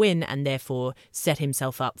Fife, would win and therefore set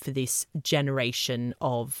himself up for this generation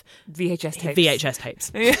of VHS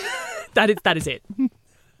tapes. That is it.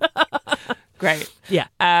 Great. Yeah.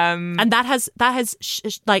 And that has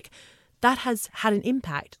had an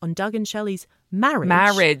impact on Doug and Shirley's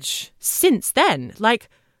marriage since then. Like,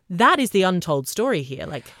 that is the untold story here.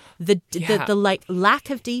 Like the like lack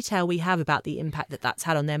of detail we have about the impact that's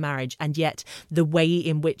had on their marriage, and yet the way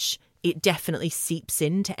in which it definitely seeps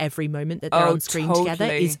into every moment that they're on screen together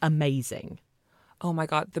is amazing. Oh my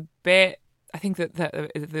God, the bit, I think that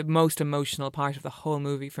the most emotional part of the whole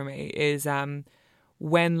movie for me is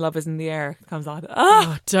when Love Is in the Air comes on.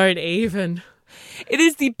 Oh, don't even. It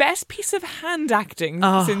is the best piece of hand acting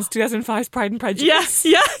since 2005's Pride and Prejudice. Yes,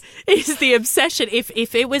 yeah. It's the obsession.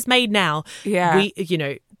 If it was made now, we,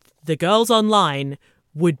 the girls online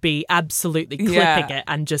would be absolutely clipping it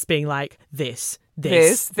and just being like, this.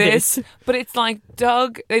 But it's like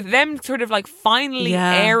them sort of like finally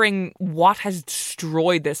airing what has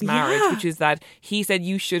destroyed this marriage, which is that he said,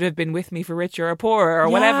 you should have been with me for richer or poorer or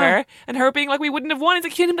whatever, and her being like, we wouldn't have won. It's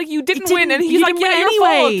like, you didn't win, and he's like, yeah, your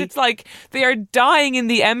fault. It's like they are dying in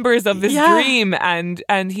the embers of this dream, and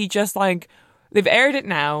he just like, they've aired it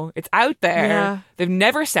now, it's out there, they've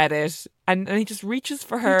never said it, and he just reaches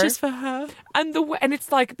for her. And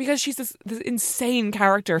it's like, because she's this insane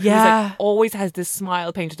character who like always has this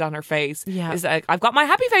smile painted on her face. Yeah. It's like, I've got my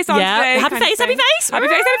happy face on today. Happy face. Happy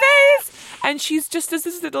face. And she's just does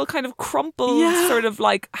this little kind of crumpled sort of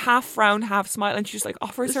like half frown, half smile, and she just like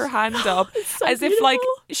offers her hand up as beautiful. if like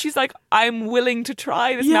she's like, I'm willing to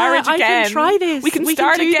try this marriage again. I can try this. We can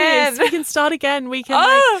start again. We can start again. We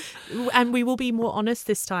can and we will be more honest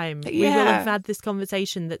this time. We will have had this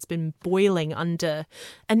conversation that's been boiling under,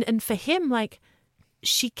 and for him, like,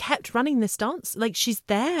 she kept running this dance. Like, she's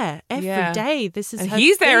there every day. This is, and her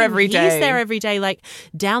he's thing. there every day. He's there every day, like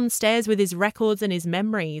downstairs with his records and his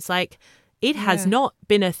memories. Like, it has not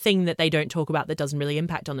been a thing that they don't talk about that doesn't really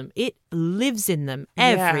impact on them. It lives in them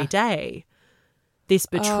every day. This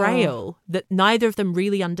betrayal that neither of them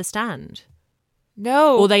really understand.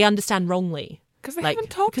 No. Or they understand wrongly. Because they haven't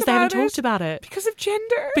talked about it. Because of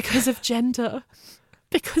gender. Because of gender.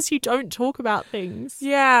 Because you don't talk about things.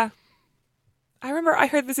 Yeah. I remember I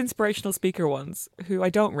heard this inspirational speaker once who I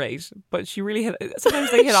don't rate, but she really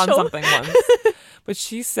sometimes they hit on Sure. something once. But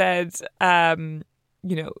she said, men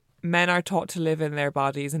are taught to live in their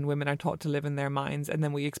bodies and women are taught to live in their minds, and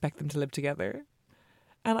then we expect them to live together.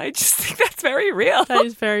 And I just think that's very real. That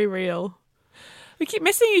is very real. We keep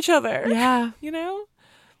missing each other. Yeah. You know?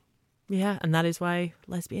 Yeah, and that is why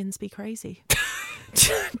lesbians be crazy.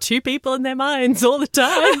 Two people in their minds all the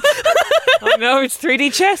time. Oh no, it's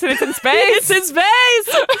 3D chess and it's in space. It's in space.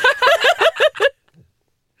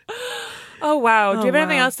 Oh wow. Do you have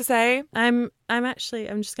anything wow. else to say? I'm just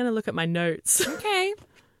going to look at my notes. Okay.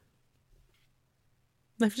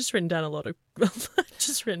 I've just written down a lot of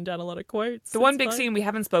quotes. The one big scene we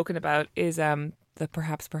haven't spoken about is the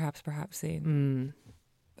perhaps scene.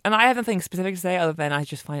 And I have nothing specific to say other than I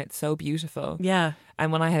just find it so beautiful. Yeah.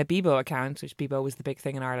 And when I had a Bebo account, which Bebo was the big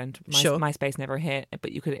thing in Ireland, Sure. MySpace never hit,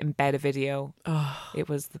 but you could embed a video. It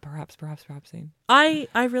was the perhaps scene. I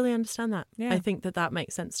really understand that. Yeah. I think that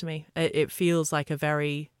makes sense to me. It feels like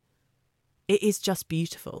it is just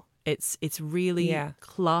beautiful. It's really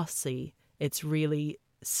classy. It's really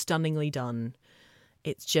stunningly done.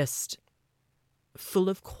 It's just full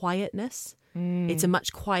of quietness. It's a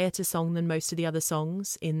much quieter song than most of the other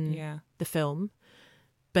songs in the film,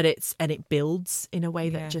 but it builds in a way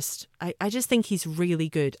that just I just think he's really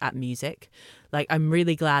good at music. Like, I'm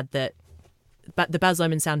really glad that the Baz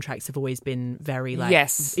Luhrmann soundtracks have always been very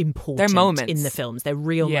important. They're moments in the films. They're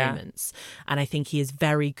real moments, and I think he is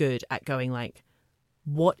very good at going like,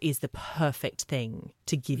 what is the perfect thing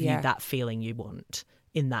to give you that feeling you want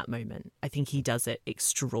in that moment. I think he does it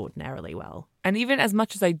extraordinarily well. And even as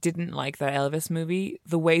much as I didn't like that Elvis movie,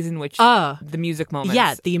 the ways in which the music moments...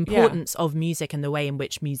 Yeah, the importance of music and the way in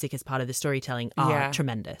which music is part of the storytelling are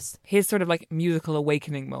tremendous. His sort of like musical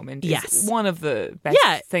awakening moment is one of the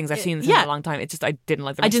best things I've seen in a long time. It's just I didn't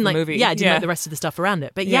like the rest of the movie. Yeah, I didn't like the rest of the stuff around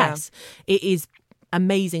it. But yes, it is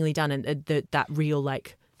amazingly done, and that real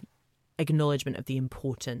like acknowledgement of the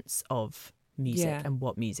importance of music and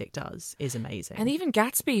what music does is amazing. And even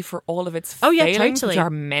Gatsby, for all of its failings, which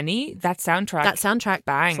are many, that soundtrack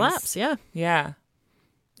bangs. Slaps, yeah,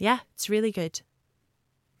 it's really good.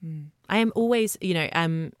 I am always,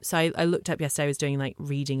 so I looked up yesterday, I was doing like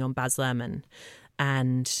reading on Baz Luhrmann,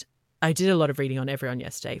 and I did a lot of reading on everyone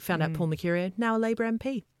yesterday. Found out Paul Mercurio, now a Labour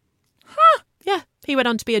MP. Yeah, he went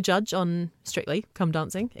on to be a judge on Strictly Come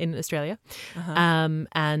Dancing in Australia,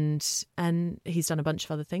 and he's done a bunch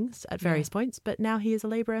of other things at various points. But now he is a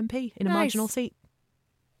Labour MP in a marginal seat.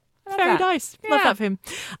 Very nice. Love that for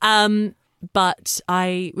him. But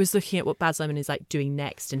I was looking at what Baz Luhrmann is like doing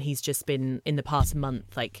next, and he's just been in the past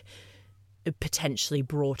month like potentially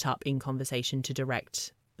brought up in conversation to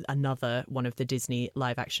direct another one of the Disney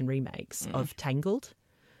live action remakes of Tangled.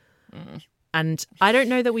 And I don't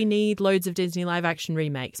know that we need loads of Disney live action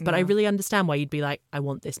remakes, but I really understand why you'd be like, I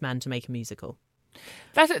want this man to make a musical.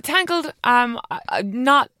 That's Tangled. I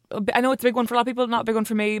know it's a big one for a lot of people, not a big one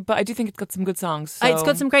for me, but I do think it's got some good songs. So. It's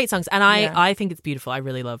got some great songs, and I think it's beautiful. I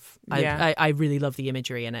really love. I really love the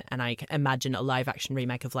imagery in it, and I can imagine a live action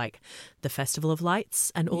remake of like the Festival of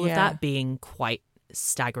Lights and all of that being quite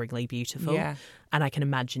staggeringly beautiful. Yeah. And I can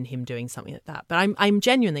imagine him doing something like that. But I'm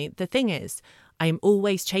genuinely, the thing is, I am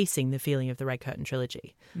always chasing the feeling of the Red Curtain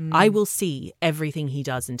trilogy. I will see everything he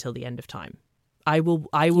does until the end of time. I will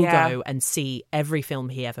go and see every film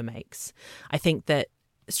he ever makes. I think that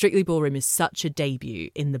Strictly Ballroom is such a debut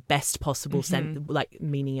in the best possible sense, like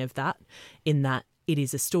meaning of that, in that it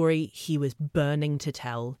is a story he was burning to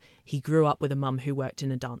tell. He grew up with a mum who worked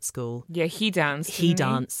in a dance school. Yeah, he danced. He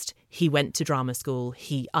danced. He went to drama school.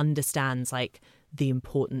 He understands like the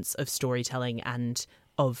importance of storytelling and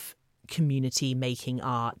of community making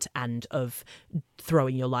art and of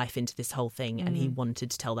throwing your life into this whole thing. And he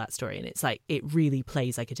wanted to tell that story. And it's like, it really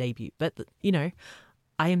plays like a debut. But, I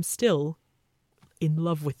am still in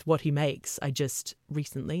love with what he makes. I just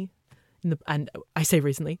recently, and I say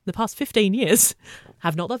recently, the past 15 years,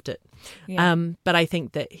 have not loved it. Yeah. But I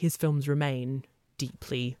think that his films remain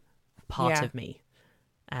deeply part of me.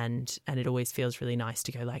 And it always feels really nice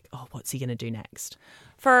to go like, oh, what's he going to do next?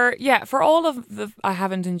 For all of I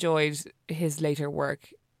haven't enjoyed his later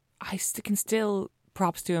work, I can still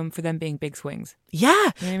props to him for them being big swings. Yeah, you know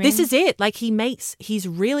what I mean? This is it. Like he's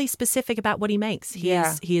really specific about what he makes. He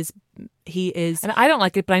is. And I don't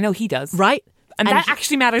like it, but I know he does. Right. And that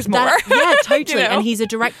actually matters more. Yeah, totally. And he's a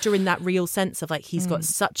director in that real sense of like, he's got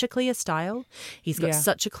such a clear style. He's got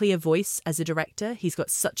such a clear voice as a director. He's got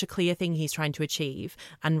such a clear thing he's trying to achieve.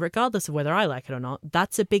 And regardless of whether I like it or not,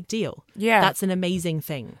 that's a big deal. Yeah. That's an amazing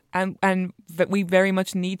thing. And that we very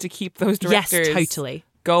much need to keep those directors totally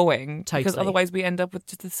going. Totally. Because otherwise we end up with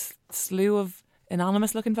just this slew of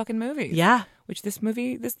anonymous looking fucking movies. Yeah. Which this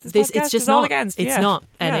podcast it's just is not all against. It's not.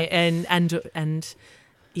 And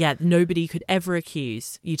yeah, nobody could ever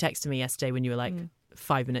accuse. You texted me yesterday when you were like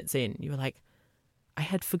 5 minutes in. You were like, I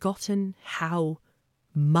had forgotten how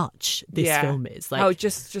much this film is. Like, how it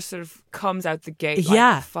just sort of comes out the gate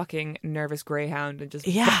like a fucking nervous greyhound and just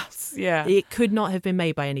bops. Yeah. It could not have been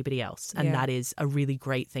made by anybody else. And that is a really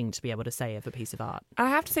great thing to be able to say of a piece of art. I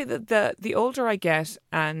have to say that the older I get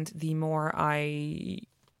and the more I,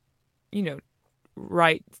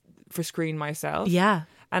 write for screen myself. Yeah.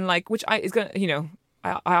 And like, which is going to,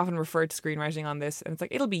 I often refer to screenwriting on this, and it's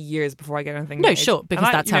like it'll be years before I get anything No, made. sure,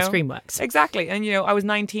 because that's how screen works. Exactly. And, I was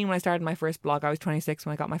 19 when I started my first blog. I was 26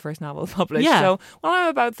 when I got my first novel published. Yeah. So when I'm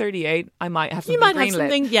about 38, I might have something You might have greenlit.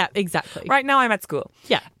 something, yeah, exactly. Right now I'm at school.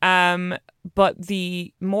 Yeah. But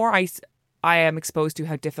the more I am exposed to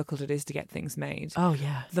how difficult it is to get things made, Oh,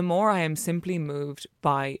 yeah. the more I am simply moved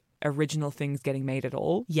by original things getting made at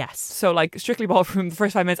all. Yes. So like Strictly Ballroom, the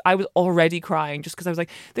first 5 minutes, I was already crying just because I was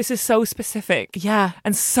like, this is so specific. Yeah.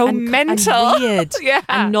 And so mental. And weird. Yeah.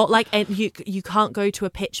 And not like, you can't go to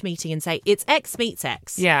a pitch meeting and say, it's X meets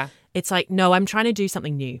X. Yeah. It's like, no, I'm trying to do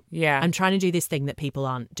something new. Yeah. I'm trying to do this thing that people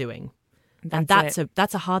aren't doing. And That's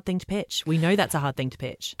that's a hard thing to pitch. We know that's a hard thing to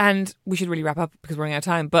pitch. And we should really wrap up because we're running out of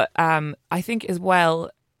time. But I think as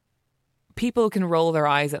well, people can roll their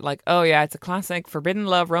eyes at like, oh yeah, it's a classic, Forbidden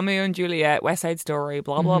Love, Romeo and Juliet, West Side Story,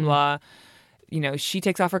 blah, blah, blah. She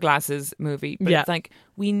takes off her glasses movie. But it's like,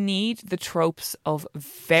 we need the tropes of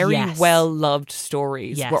very well-loved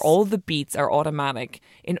stories where all the beats are automatic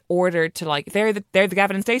in order to like, they're the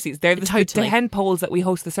Gavin and Stacey's. They're the hen poles that we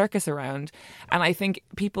host the circus around. And I think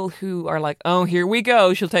people who are like, oh, here we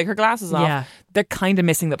go, she'll take her glasses off. They're kind of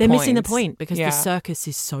missing the point. They're missing the point because the circus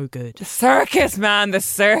is so good. The circus, man, the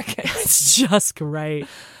circus. It's just great.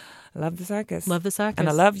 I love the circus. Love the circus. And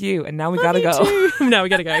I love you. And now we gotta go. Now we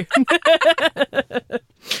gotta go.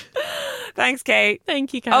 Thanks, Kate.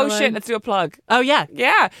 Thank you, Caroline. Oh shit, let's do a plug. Oh yeah.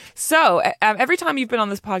 Yeah. So every time you've been on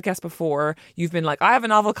this podcast before, you've been like, I have a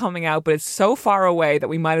novel coming out, but it's so far away that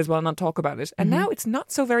we might as well not talk about it. And now it's not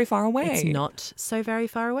so very far away. It's not so very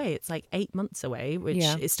far away. It's like 8 months away, which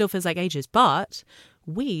it still feels like ages. But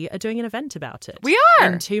we are doing an event about it. We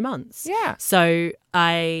are. In 2 months. Yeah. So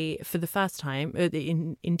for the first time,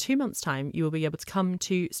 in 2 months' time, you will be able to come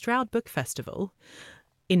to Stroud Book Festival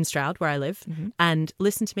in Stroud, where I live, and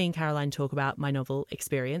listen to me and Caroline talk about my novel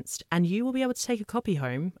Experienced, and you will be able to take a copy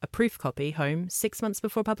home, a proof copy home, 6 months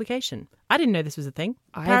before publication. I didn't know this was a thing.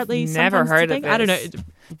 Apparently, I've never heard of this. I don't know.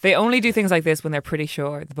 They only do things like this when they're pretty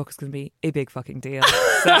sure the book is going to be a big fucking deal.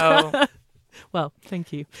 So, well,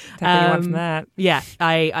 thank you. Take what you want from that. Yeah,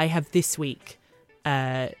 I have this week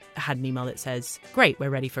had an email that says, great, we're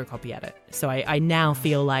ready for a copy edit. So I now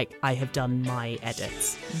feel like I have done my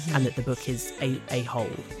edits and that the book is a whole.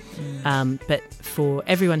 But for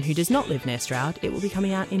everyone who does not live near Stroud, it will be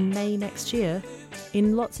coming out in May next year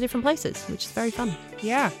in lots of different places, which is very fun.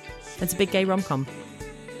 Yeah. It's a big gay rom-com.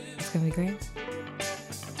 It's going to be great.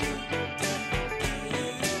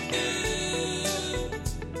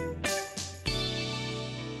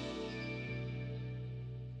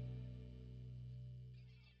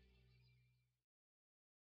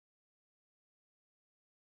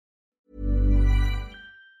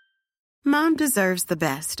 Mom deserves the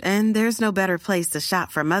best, and there's no better place to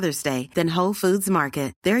shop for Mother's Day than Whole Foods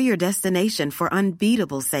Market. They're your destination for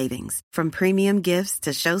unbeatable savings, from premium gifts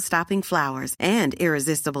to show-stopping flowers and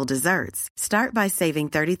irresistible desserts. Start by saving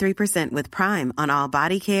 33% with Prime on all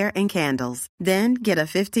body care and candles. Then get a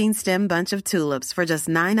 15-stem bunch of tulips for just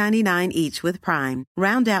 $9.99 each with Prime.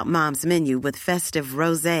 Round out Mom's menu with festive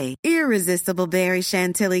rosé, irresistible berry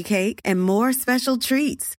chantilly cake, and more special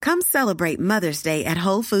treats. Come celebrate Mother's Day at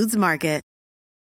Whole Foods Market.